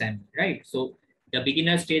MSME, right? So the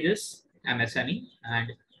beginner stages MSME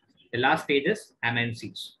and the last stages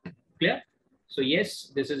MNCs. Clear? So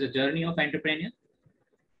yes, this is a journey of entrepreneur.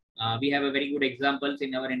 We have a very good examples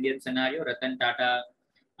in our Indian scenario, Ratan Tata,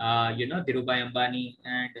 Dhirubhai Ambani,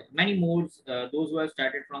 and many more, those who have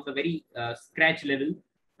started from the very scratch level.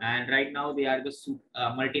 And right now they are the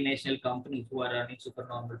multinational companies who are earning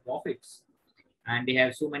supernormal profits. And they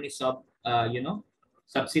have so many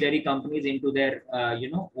subsidiary companies into their,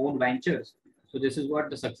 own ventures. So this is what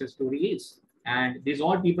the success story is. And these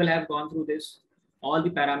all people have gone through this, all the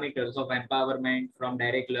parameters of empowerment from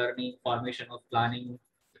direct learning, formation of planning,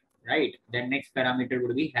 right? Then next parameter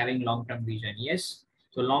would be having long-term vision. Yes.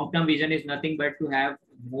 So long-term vision is nothing but to have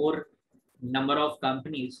more number of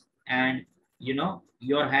companies, and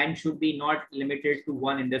your hand should be not limited to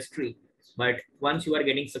one industry, but once you are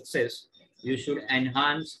getting success, you should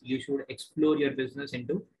enhance, you should explore your business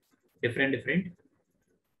into different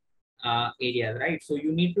areas, right? So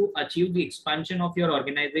you need to achieve the expansion of your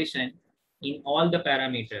organization in all the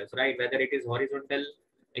parameters, right? Whether it is horizontal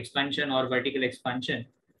expansion or vertical expansion,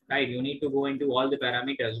 right? You need to go into all the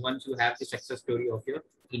parameters once you have the success story of your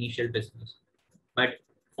initial business. But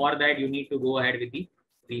for that, you need to go ahead with the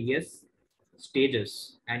previous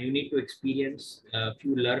stages and you need to experience a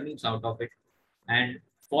few learnings out of it. And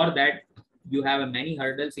for that, you have many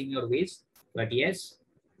hurdles in your ways. But yes,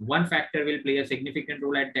 one factor will play a significant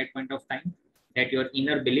role at that point of time, that your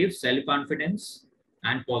inner belief, self-confidence,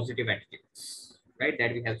 and positive attitudes, right?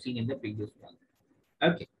 That we have seen in the previous one.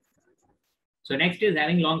 Okay. So next is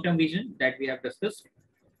having long-term vision that we have discussed.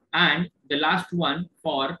 And the last one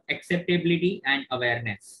for acceptability and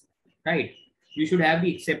awareness, right? You should have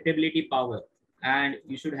the acceptability power and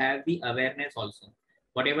you should have the awareness also.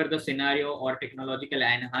 Whatever the scenario or technological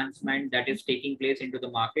enhancement that is taking place into the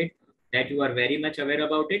market, that you are very much aware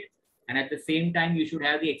about it. And at the same time, you should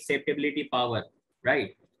have the acceptability power,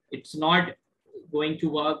 right? It's not going to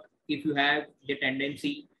work if you have the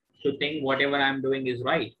tendency to think whatever I'm doing is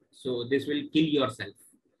right. So this will kill yourself,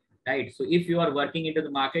 right? So if you are working into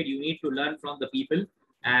the market, you need to learn from the people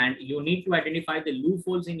and you need to identify the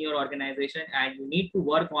loopholes in your organization and you need to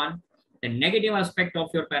work on the negative aspect of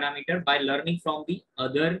your parameter by learning from the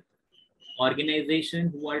other organization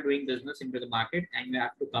who are doing business into the market, and you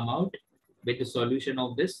have to come out with the solution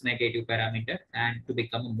of this negative parameter and to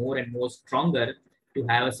become more and more stronger to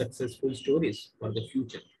have a successful stories for the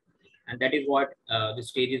future. And that is what the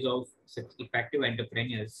stages of effective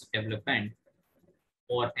entrepreneurs development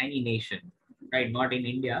for any nation, right? Not in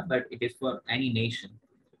India, but it is for any nation.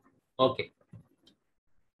 Okay,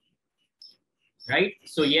 right?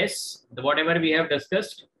 So yes, whatever we have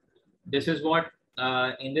discussed, this is what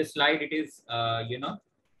in this slide it is,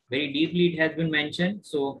 very deeply it has been mentioned.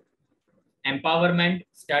 So empowerment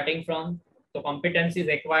starting from the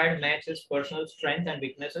competencies acquired match his personal strength and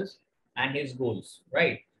weaknesses and his goals,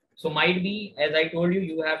 right? So might be, as I told you,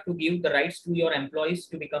 you have to give the rights to your employees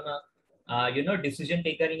to become a decision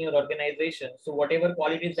taker in your organization. So whatever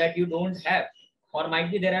qualities that you don't have, or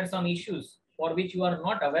might be there are some issues for which you are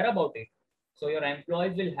not aware about it, so your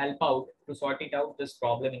employees will help out to sort it out this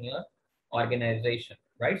problem in your organization,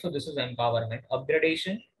 right? So this is empowerment.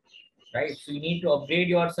 Upgradation, right? So you need to upgrade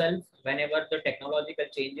yourself whenever the technological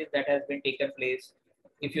changes that has been taken place.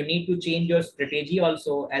 If you need to change your strategy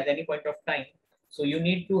also at any point of time, so you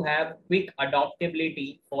need to have quick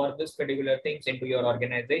adaptability for this particular things into your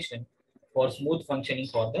organization for smooth functioning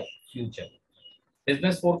for the future.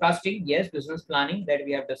 Business forecasting, yes, business planning that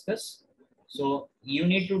we have discussed. So you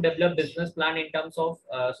need to develop business plan in terms of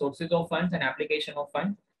sources of funds and application of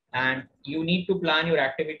funds, and you need to plan your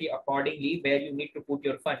activity accordingly where you need to put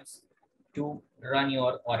your funds to run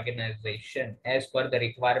your organization as per the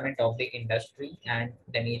requirement of the industry and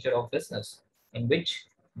the nature of business in which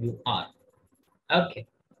you are. Okay.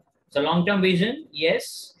 So long-term vision,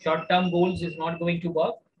 yes, short-term goals is not going to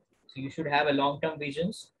work. So you should have a long-term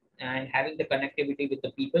visions and having the connectivity with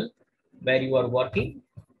the people where you are working.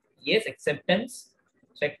 Yes, acceptance.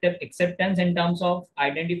 So acceptance in terms of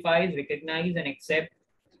identifies, recognize, and accept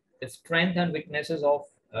the strength and weaknesses of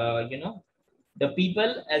the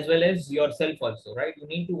people as well as yourself also, right? You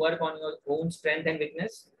need to work on your own strength and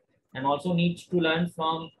weakness, and also needs to learn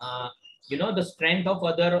from the strength of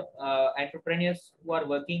other entrepreneurs who are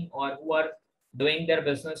working or who are doing their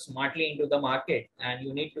business smartly into the market, and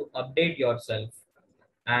you need to update yourself.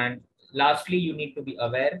 And lastly, you need to be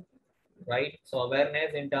aware, right? So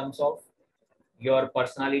awareness in terms of your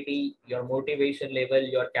personality, your motivation level,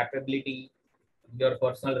 your capability, your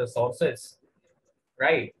personal resources,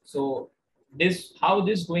 right? So this, how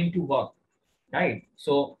this going to work, right?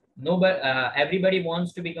 So nobody, everybody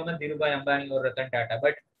wants to become a Dhirubhai Ambani or Ratan Tata,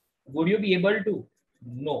 but would you be able to?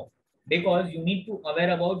 No, because you need to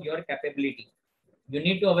aware about your capability. You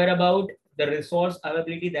need to aware about the resource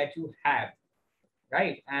availability that you have,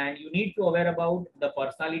 right? And you need to aware about the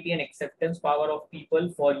personality and acceptance power of people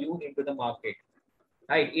for you into the market,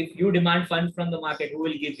 right? If you demand funds from the market, who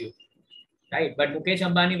will give you? Right? But Mukesh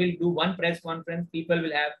Ambani will do one press conference, people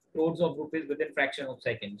will have crores of rupees within fraction of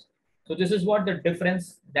seconds. So this is what the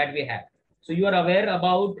difference that we have. So you are aware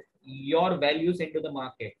about your values into the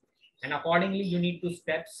market, and accordingly you need to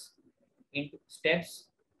steps.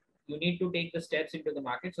 You need to take the steps into the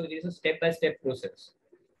market. So it is a step-by-step process,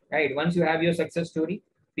 right? Once you have your success story,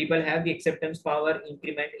 people have the acceptance power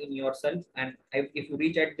increment in yourself, and if you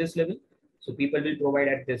reach at this level, so people will provide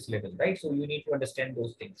at this level, right? So you need to understand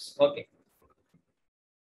those things. Okay.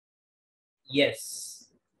 Yes.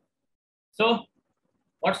 So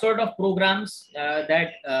what sort of programs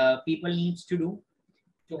that people needs to do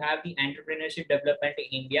to have the entrepreneurship development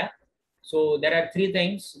in India? So there are three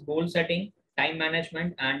things: goal setting, time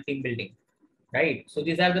management, and team building, right? So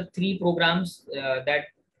these are the three programs that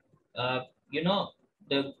uh, you know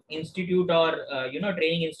the institute or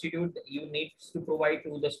training institute you needs to provide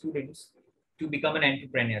to the students to become an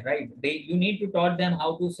entrepreneur, right? You need to taught them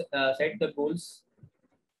how to set the goals,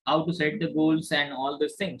 how to set the goals and all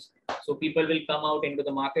these things. So people will come out into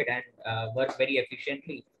the market and work very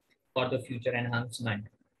efficiently for the future enhancement.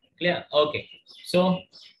 Clear? Okay. So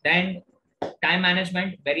then time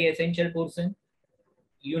management, very essential portion.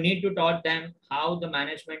 you need to taught them how the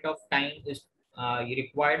management of time is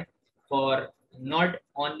required for not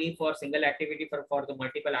only for single activity, but for the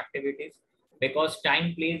multiple activities, because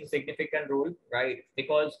time plays a significant role, right?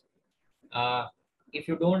 Because uh, if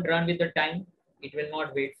you don't run with the time, it will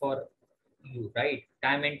not wait for you, right?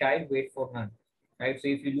 Time and tide wait for none, right? So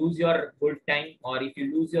if you lose your good time, or if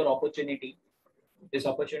you lose your opportunity, this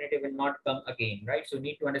opportunity will not come again, right? So you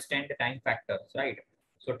need to understand the time factors, right?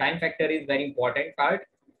 So time factor is very important part,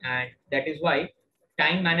 and that is why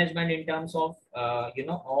time management in terms of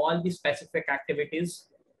all the specific activities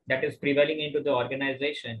that is prevailing into the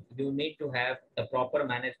organization, you need to have the proper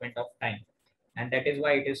management of time, and that is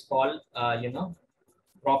why it is called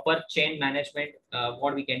proper chain management,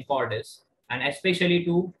 what we can call this, and especially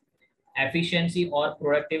to efficiency or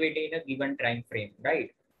productivity in a given time frame,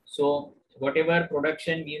 right? So whatever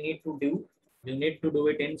production we need to do, you need to do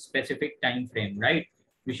it in specific time frame, right?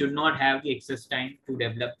 We should not have the excess time to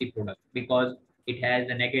develop the product, because it has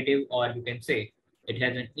a negative, or you can say it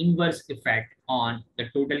has an inverse effect on the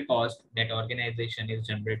total cost that organization is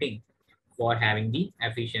generating for having the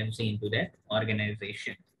efficiency into that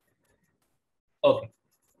organization. Okay.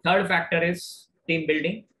 Third factor is team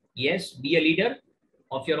building. Yes, be a leader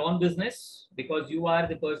of your own business, because you are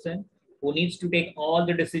the person who needs to take all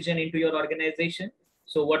the decision into your organization.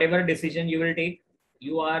 So whatever decision you will take,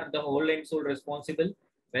 you are the whole and sole responsible.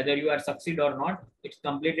 Whether you are succeed or not, it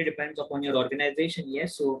completely depends upon your organization.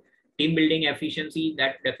 Yes, so team building efficiency,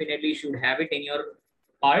 that definitely should have it in your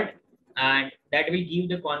part, and that will give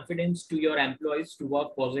the confidence to your employees to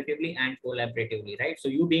work positively and collaboratively, right? So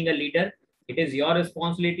you being a leader, it is your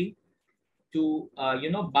responsibility to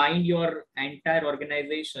bind your entire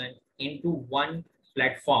organization into one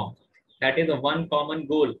platform. That is the one common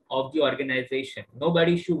goal of the organization.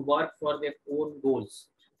 Nobody should work for their own goals,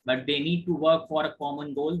 but they need to work for a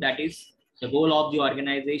common goal. That is the goal of the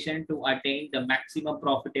organization, to attain the maximum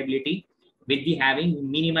profitability with the having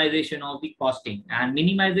minimization of the costing. And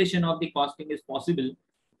minimization of the costing is possible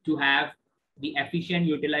to have the efficient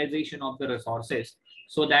utilization of the resources,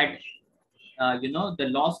 so that the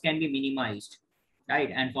loss can be minimized,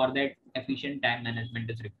 right? And for that, efficient time management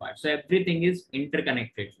is required. So everything is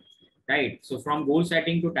interconnected, right? So from goal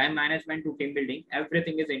setting to time management to team building,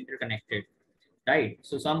 everything is interconnected, right?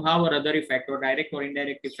 So somehow or other effect, or direct or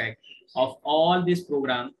indirect effect of all this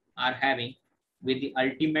program are having with the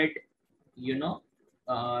ultimate,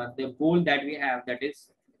 the goal that we have, that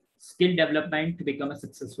is skill development to become a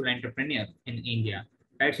successful entrepreneur in India,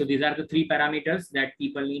 right? So these are the three parameters that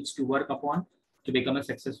people needs to work upon to become a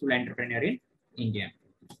successful entrepreneur in India.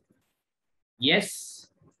 Yes,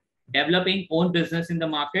 developing own business in the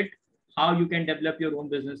market. How you can develop your own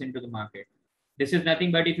business into the market? This is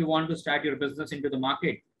nothing but if you want to start your business into the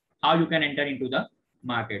market, how you can enter into the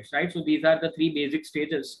markets, right? So these are the three basic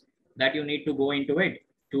stages that you need to go into it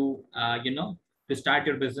to, to start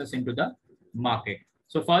your business into the market.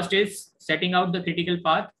 So first is setting out the critical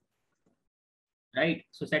path, right?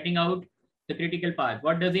 So setting out the critical path.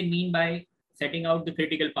 What does it mean by setting out the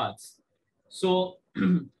critical paths? So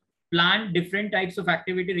plan different types of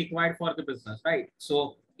activity required for the business, right?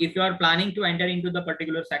 So if you are planning to enter into the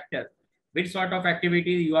particular sector, which sort of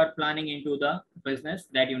activity you are planning into the business,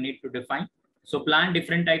 that you need to define. So plan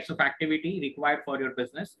different types of activity required for your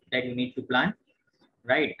business that you need to plan,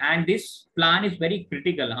 right? And this plan is very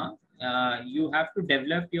critical, you have to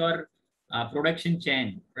develop your production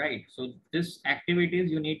chain, right? So this activities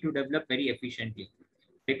you need to develop very efficiently,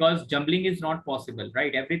 because jumbling is not possible,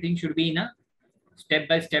 right? Everything should be in a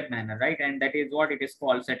step-by-step manner, right? And that is what it is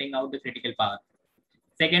called, setting out the critical path.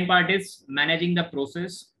 Second part is managing the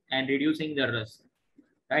process and reducing the risk,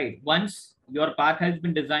 right? Once your path has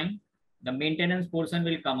been designed, the maintenance portion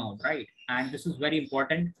will come out, right? And this is very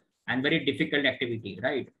important and very difficult activity,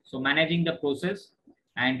 right? So managing the process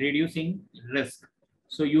and reducing risk.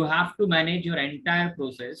 So you have to manage your entire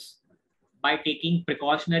process by taking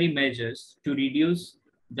precautionary measures to reduce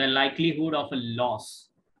the likelihood of a loss,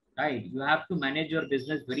 right? You have to manage your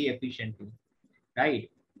business very efficiently,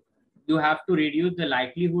 right? You have to reduce the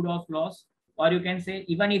likelihood of loss, or you can say,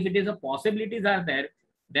 even if it is a possibilities are there,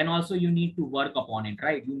 then also you need to work upon it,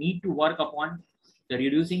 right? You need to work upon the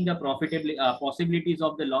reducing the profitability possibilities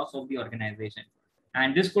of the loss of the organization.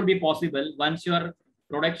 And this could be possible once your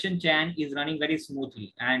production chain is running very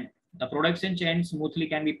smoothly, and the production chain smoothly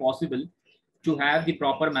can be possible to have the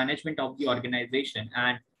proper management of the organization,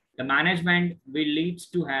 and the management will leads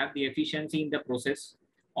to have the efficiency in the process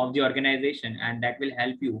of the organization, and that will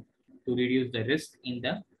help you to reduce the risk in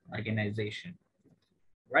the organization,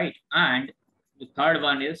 right? And the third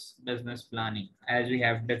one is business planning. As we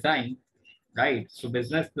have designed right? So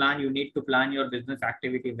business plan, you need to plan your business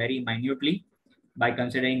activity very minutely by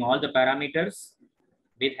considering all the parameters,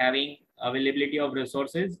 with having availability of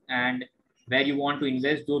resources and where you want to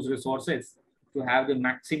invest those resources to have the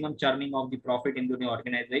maximum churning of the profit into the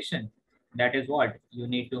organization. That is what you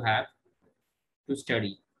need to have to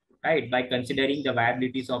study, right? By considering the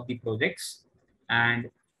viabilities of the projects and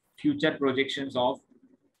future projections of,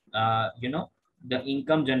 the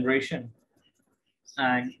income generation,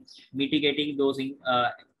 and mitigating those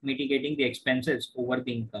mitigating the expenses over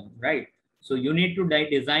the income, right? So you need to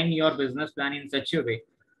design your business plan in such a way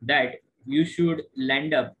that you should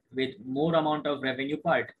land up with more amount of revenue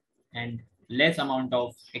part and less amount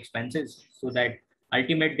of expenses, so that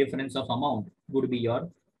ultimate difference of amount would be your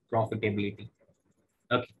profitability.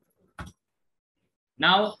 Okay,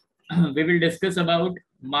 now we will discuss about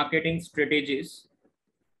marketing strategies.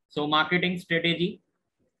 So marketing strategy,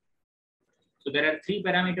 so there are three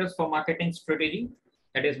parameters for marketing strategy.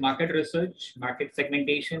 That is market research, market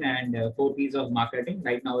segmentation, and 4 P's of marketing.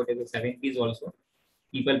 Right now it is a 7 P's also.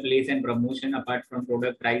 People, place, and promotion, apart from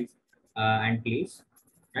product, price, and place.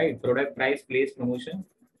 Right? Product, price, place, promotion.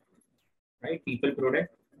 Right? People,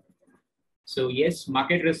 product. So yes,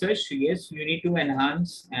 market research. Yes, you need to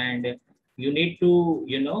enhance and you need to,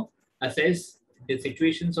 assess the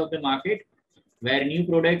situations of the market where new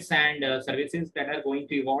products and services that are going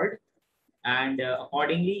to evolve, and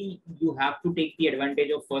accordingly you have to take the advantage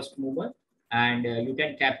of first mover, and you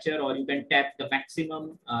can capture or you can tap the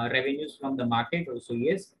maximum revenues from the market also.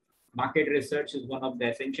 Yes, market research is one of the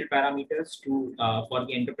essential parameters to for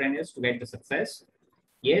the entrepreneurs to get the success.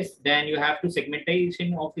 Yes, then you have to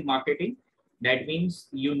segmentation of the marketing. That means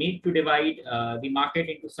you need to divide the market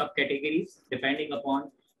into subcategories depending upon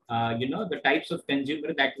the types of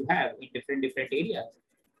consumer that you have in different areas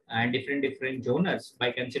and different genres,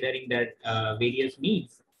 by considering that various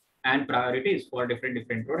needs and priorities for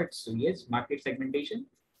different products. So yes, market segmentation,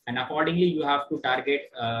 and accordingly you have to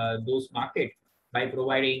target those market by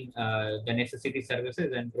providing the necessary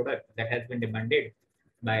services and product that has been demanded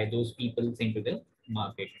by those people into the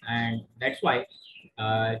market. And that's why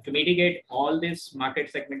to mitigate all these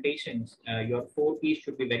market segmentations, your 4 P's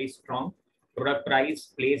should be very strong: product, price,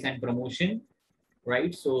 place, and promotion,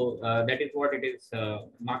 right? So that is what it is,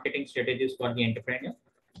 marketing strategies for the entrepreneur.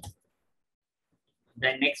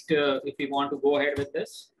 Then next, if we want to go ahead with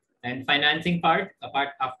this, and financing part, apart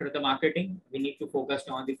after the marketing, we need to focus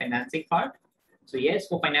on the financing part. So yes,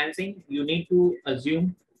 for financing, you need to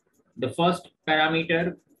assume the first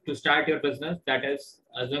parameter to start your business, that is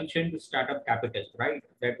assumption to start up capital, right?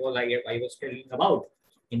 That was I was telling about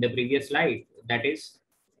in the previous slide. That is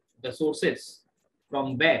the sources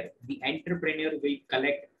from where the entrepreneur will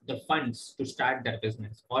collect the funds to start their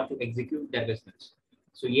business or to execute their business.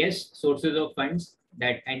 So yes, sources of funds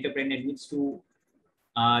that entrepreneur needs to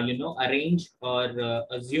arrange or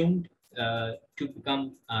assumed to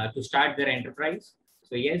become to start their enterprise.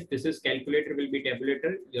 So yes, this is calculator will be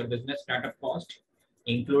tabulated your business startup cost,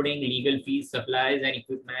 including legal fees, supplies and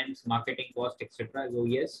equipments, marketing cost, etc. So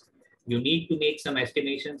yes, you need to make some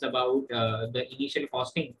estimations about the initial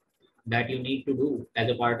costing that you need to do as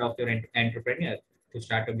a part of your entrepreneur to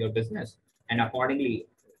start up your business, and accordingly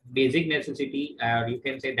basic necessity, you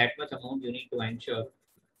can say that much amount you need to ensure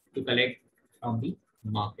to collect from the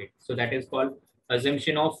market. So that is called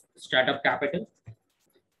assumption of startup capital.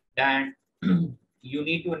 Then you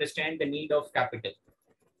need to understand the need of capital,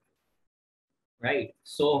 right?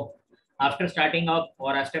 So after starting up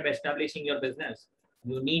or after establishing your business,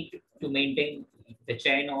 you need to maintain the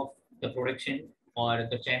chain of the production or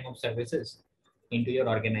the chain of services into your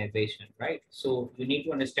organization, right? So you need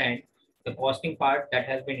to understand the costing part that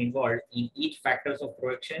has been involved in each factors of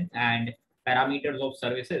production and parameters of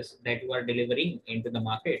services that you are delivering into the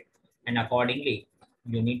market, and accordingly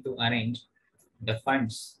you need to arrange the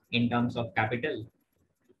funds in terms of capital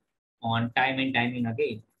on time and timing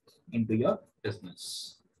again into your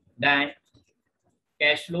business. Then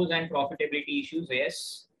cash flows and profitability issues.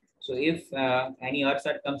 Yes, so if any other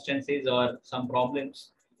circumstances or some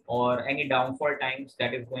problems or any downfall times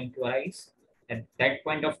that is going to arise, at that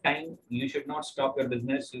point of time you should not stop your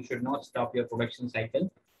business, you should not stop your production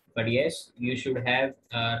cycle, but yes, you should have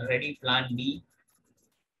a ready plan B,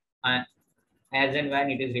 uh, as and when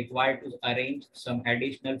it is required to arrange some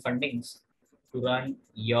additional fundings to run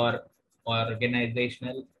your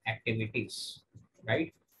organizational activities,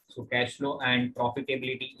 right? So cash flow and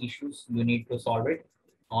profitability issues, you need to solve it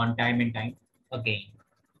on time and time again,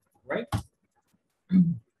 right?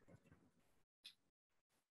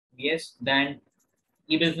 Yes, then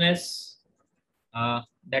e-business,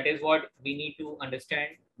 that is what we need to understand.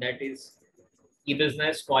 That is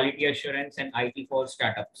e-business, quality assurance, and IT for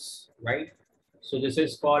startups, right? So this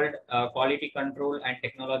is called quality control and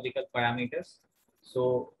technological parameters.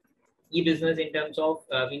 So e-business in terms of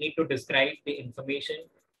we need to describe the information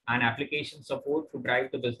and application support to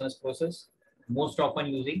drive the business process, most often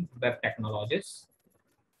using web technologies.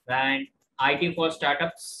 And IT for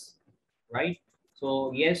startups, right?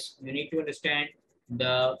 So yes, you need to understand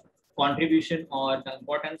the contribution or the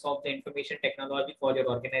importance of the information technology for your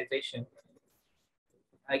organization.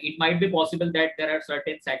 It might be possible that there are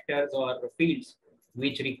certain sectors or fields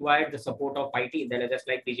which require the support of IT, that are just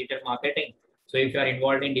like digital marketing. So if you are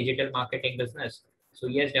involved in digital marketing business, so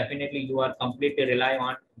yes, definitely you are completely rely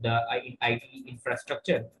on the IT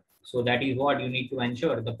infrastructure. So that is what you need to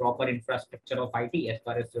ensure the proper infrastructure of IT as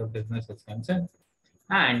far as your business is concerned.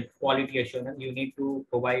 And quality assurance, you need to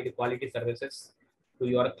provide quality services to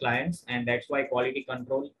your clients, and that's why quality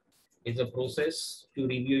control is a process to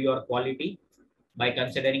review your quality by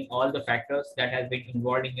considering all the factors that has been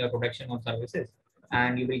involved in your production or services,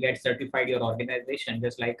 and you will get certified your organization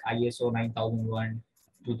just like ISO 9001,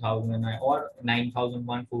 2000, or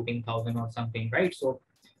 9001, 14,000 or something, right? So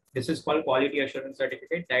this is called quality assurance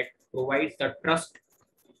certificate that provides the trust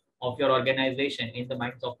of your organization in the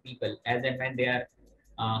minds of people as and when they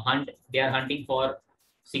are hunting for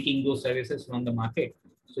seeking those services from the market.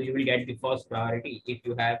 So you will get the first priority if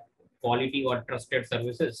you have quality or trusted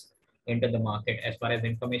services into the market as far as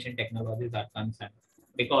information technologies are concerned,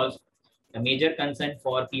 because the major concern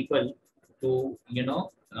for people to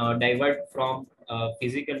divert from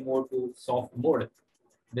physical mode to soft mode,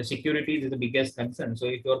 the security is the biggest concern. So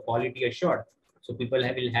if you're quality assured, so people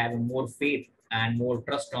will have more faith and more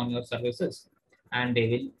trust on your services, and they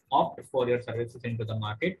will opt for your services into the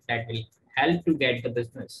market. That will help to get the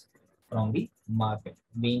business from the market.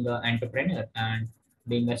 Being an entrepreneur and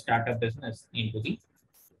being a startup business into the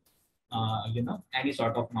any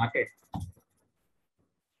sort of market,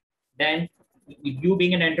 then you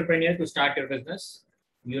being an entrepreneur to start your business,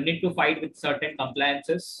 you need to fight with certain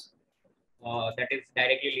compliances that is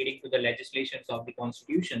directly leading to the legislations of the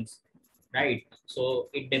constitutions, right? So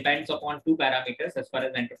it depends upon two parameters as far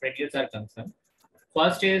as entrepreneurs are concerned.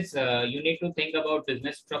 First is you need to think about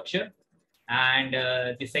business structure, and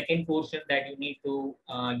the second portion that you need to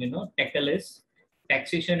tackle is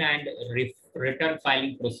taxation and return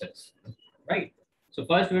filing process, right? So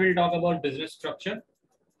first we will talk about business structure.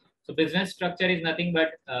 So business structure is nothing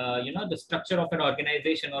but the structure of an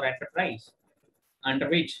organization or enterprise under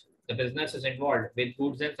which the business is involved with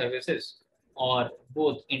goods and services, or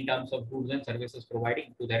both in terms of goods and services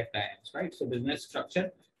providing to their clients, right? So business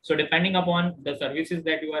structure. So depending upon the services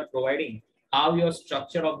that you are providing, how your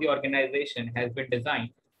structure of the organization has been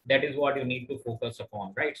designed, that is what you need to focus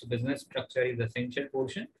upon, right? So business structure is essential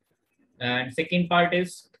portion. And second part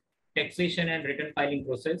is taxation and return filing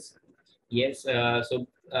process. Yes,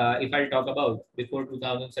 if I talk about before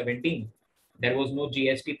 2017, there was no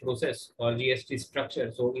GST process or GST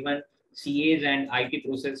structure. So even CAs and IT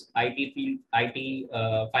process, IT field, IT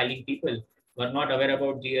filing people were not aware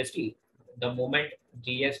about GST. The moment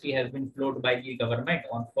GST has been floated by the government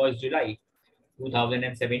on 1st July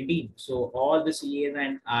 2017. So all the CAs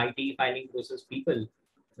and IT filing process people,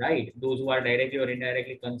 right, those who are directly or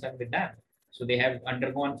indirectly concerned with them, so they have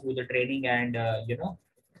undergone through the training and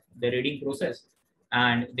the reading process,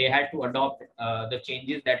 and they had to adopt the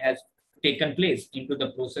changes that has taken place into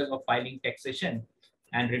the process of filing taxation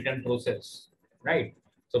and return process, right?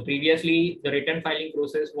 So previously the return filing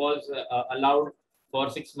process was allowed for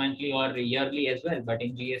 6 monthly or yearly as well, but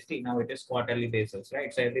in GST now it is quarterly basis,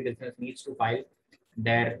 right? So every business needs to file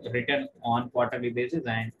their return on quarterly basis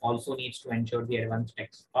and also needs to ensure the advance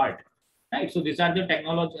tax part, right? So these are the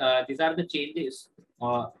technology, these are the changes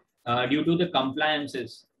due to the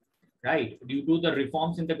compliances, right? Due to the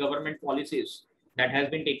reforms in the government policies that has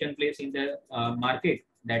been taken place in the market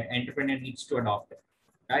that entrepreneur needs to adopt,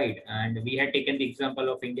 right? And we had taken the example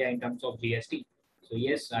of India in terms of GST. So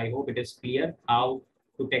yes, I hope it is clear how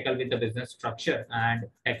to tackle with the business structure and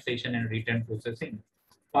taxation and return processing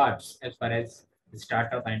parts as far as the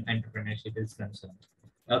startup and entrepreneurship is concerned.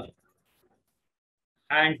 Okay.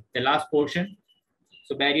 And the last portion,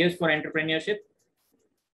 so barriers for entrepreneurship.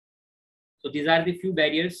 So these are the few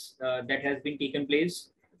barriers that has been taken place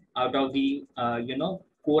out of the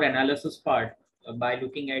core analysis part by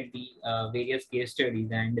looking at the various case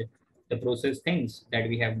studies and the process things that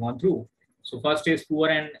we have gone through. So first is poor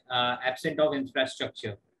and absent of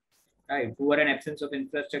infrastructure, right? Poor and absence of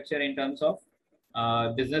infrastructure in terms of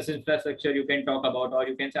business infrastructure you can talk about, or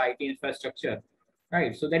you can say IT infrastructure,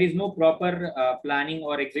 right? So there is no proper planning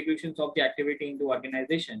or executions of the activity into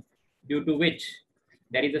organization, due to which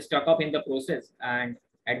there is a stuck up in the process, and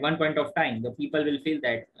at one point of time, the people will feel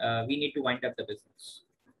that we need to wind up the business,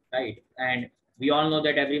 right? And we all know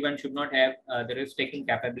that everyone should not have the risk-taking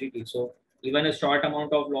capability. So even a short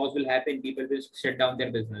amount of loss will happen, people will shut down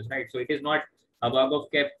their business, right? So it is not a bag of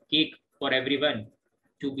cake for everyone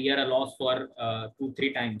to bear a loss for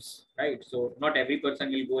 2-3 times, right? So not every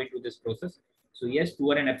person will go into this process. So yes,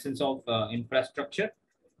 poor and absence of infrastructure.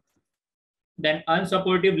 Then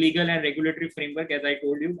unsupportive legal and regulatory framework, as I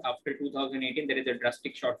told you, after 2018, there is a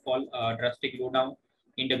drastic shortfall, drastic slowdown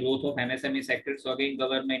in the growth of MSME sector. So again,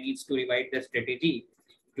 government needs to revise the strategy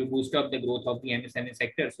to boost up the growth of the MSME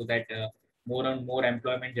sector so that more and more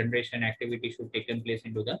employment generation activity should take place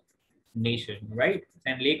into the nation, right?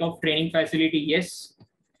 And lack of training facility, yes,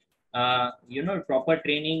 proper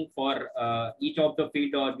training for each of the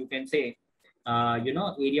field, or you can say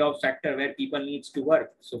area of sector where people needs to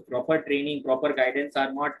work. So proper training, proper guidance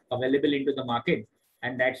are not available into the market,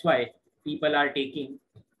 and that's why people are taking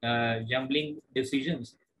jumbling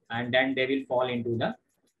decisions, and then they will fall into the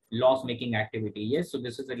loss making activity. Yes, so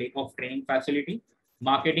this is a lack of training facility.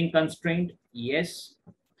 Marketing constraint, yes,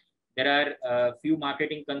 there are a few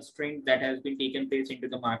marketing constraints that has been taken place into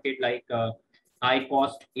the market, like high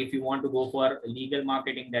cost. If you want to go for legal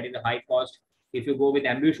marketing, that is a high cost. If you go with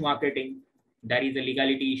ambush marketing, that is the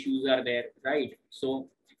legality issues are there, right? So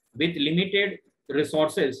with limited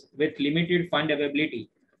resources, with limited fund availability,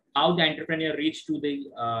 how the entrepreneur reach to the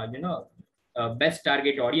best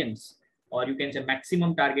target audience, or you can say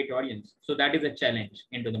maximum target audience. So that is a challenge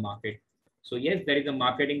into the market. So yes, there is a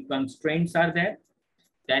marketing constraints are there.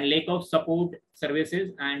 Then lack of support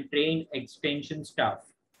services and trained extension staff.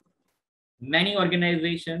 Many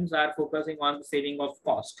organizations are focusing on the saving of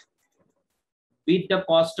cost with the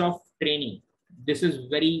cost of training. This is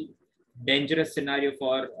very dangerous scenario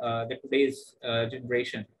for the today's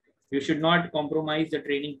generation. You should not compromise the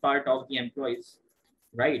training part of the employees,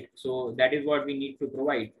 right? So that is what we need to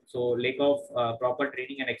provide. So lack of proper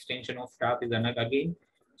training and extension of staff is another. Again,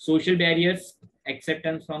 social barriers,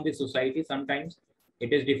 acceptance from the society. Sometimes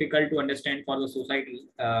it is difficult to understand for the society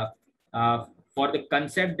for the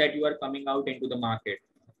concept that you are coming out into the market,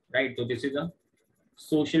 right? So this is a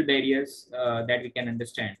social barriers that we can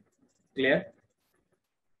understand. Clear?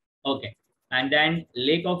 Okay. And then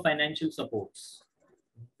lack of financial supports,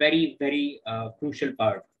 very, very crucial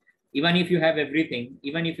part. Even if you have everything,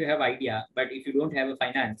 even if you have idea, but if you don't have a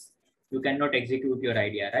finance, you cannot execute your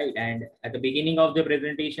idea, right? And at the beginning of the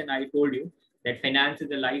presentation, I told you that finance is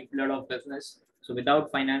the lifeblood of business. So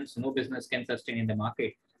without finance, no business can sustain in the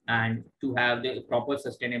market. And to have the proper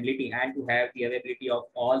sustainability and to have the availability of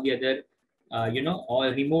all the other, or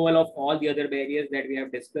removal of all the other barriers that we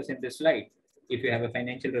have discussed in this slide. If you have a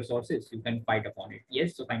financial resources, you can fight upon it.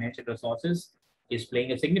 Yes, so financial resources is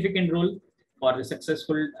playing a significant role for the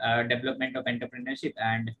successful development of entrepreneurship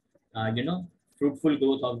and fruitful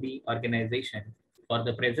growth of the organization for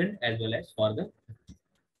the present as well as for the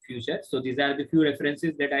future. So these are the few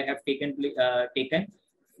references that I have taken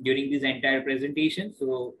during this entire presentation.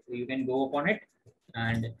 So you can go upon it.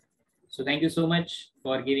 And so thank you so much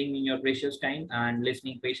for giving me your precious time and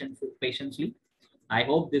listening patiently. I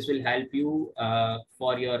hope this will help you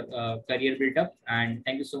for your career build-up. And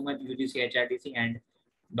thank you so much, UGC HRDC and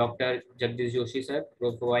Dr. Jagdish Joshi sir,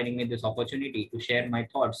 for providing me this opportunity to share my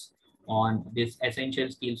thoughts on this essential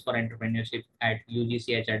skills for entrepreneurship at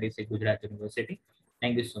UGC HRDC Gujarat University.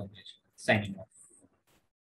 Thank you so much. Signing off.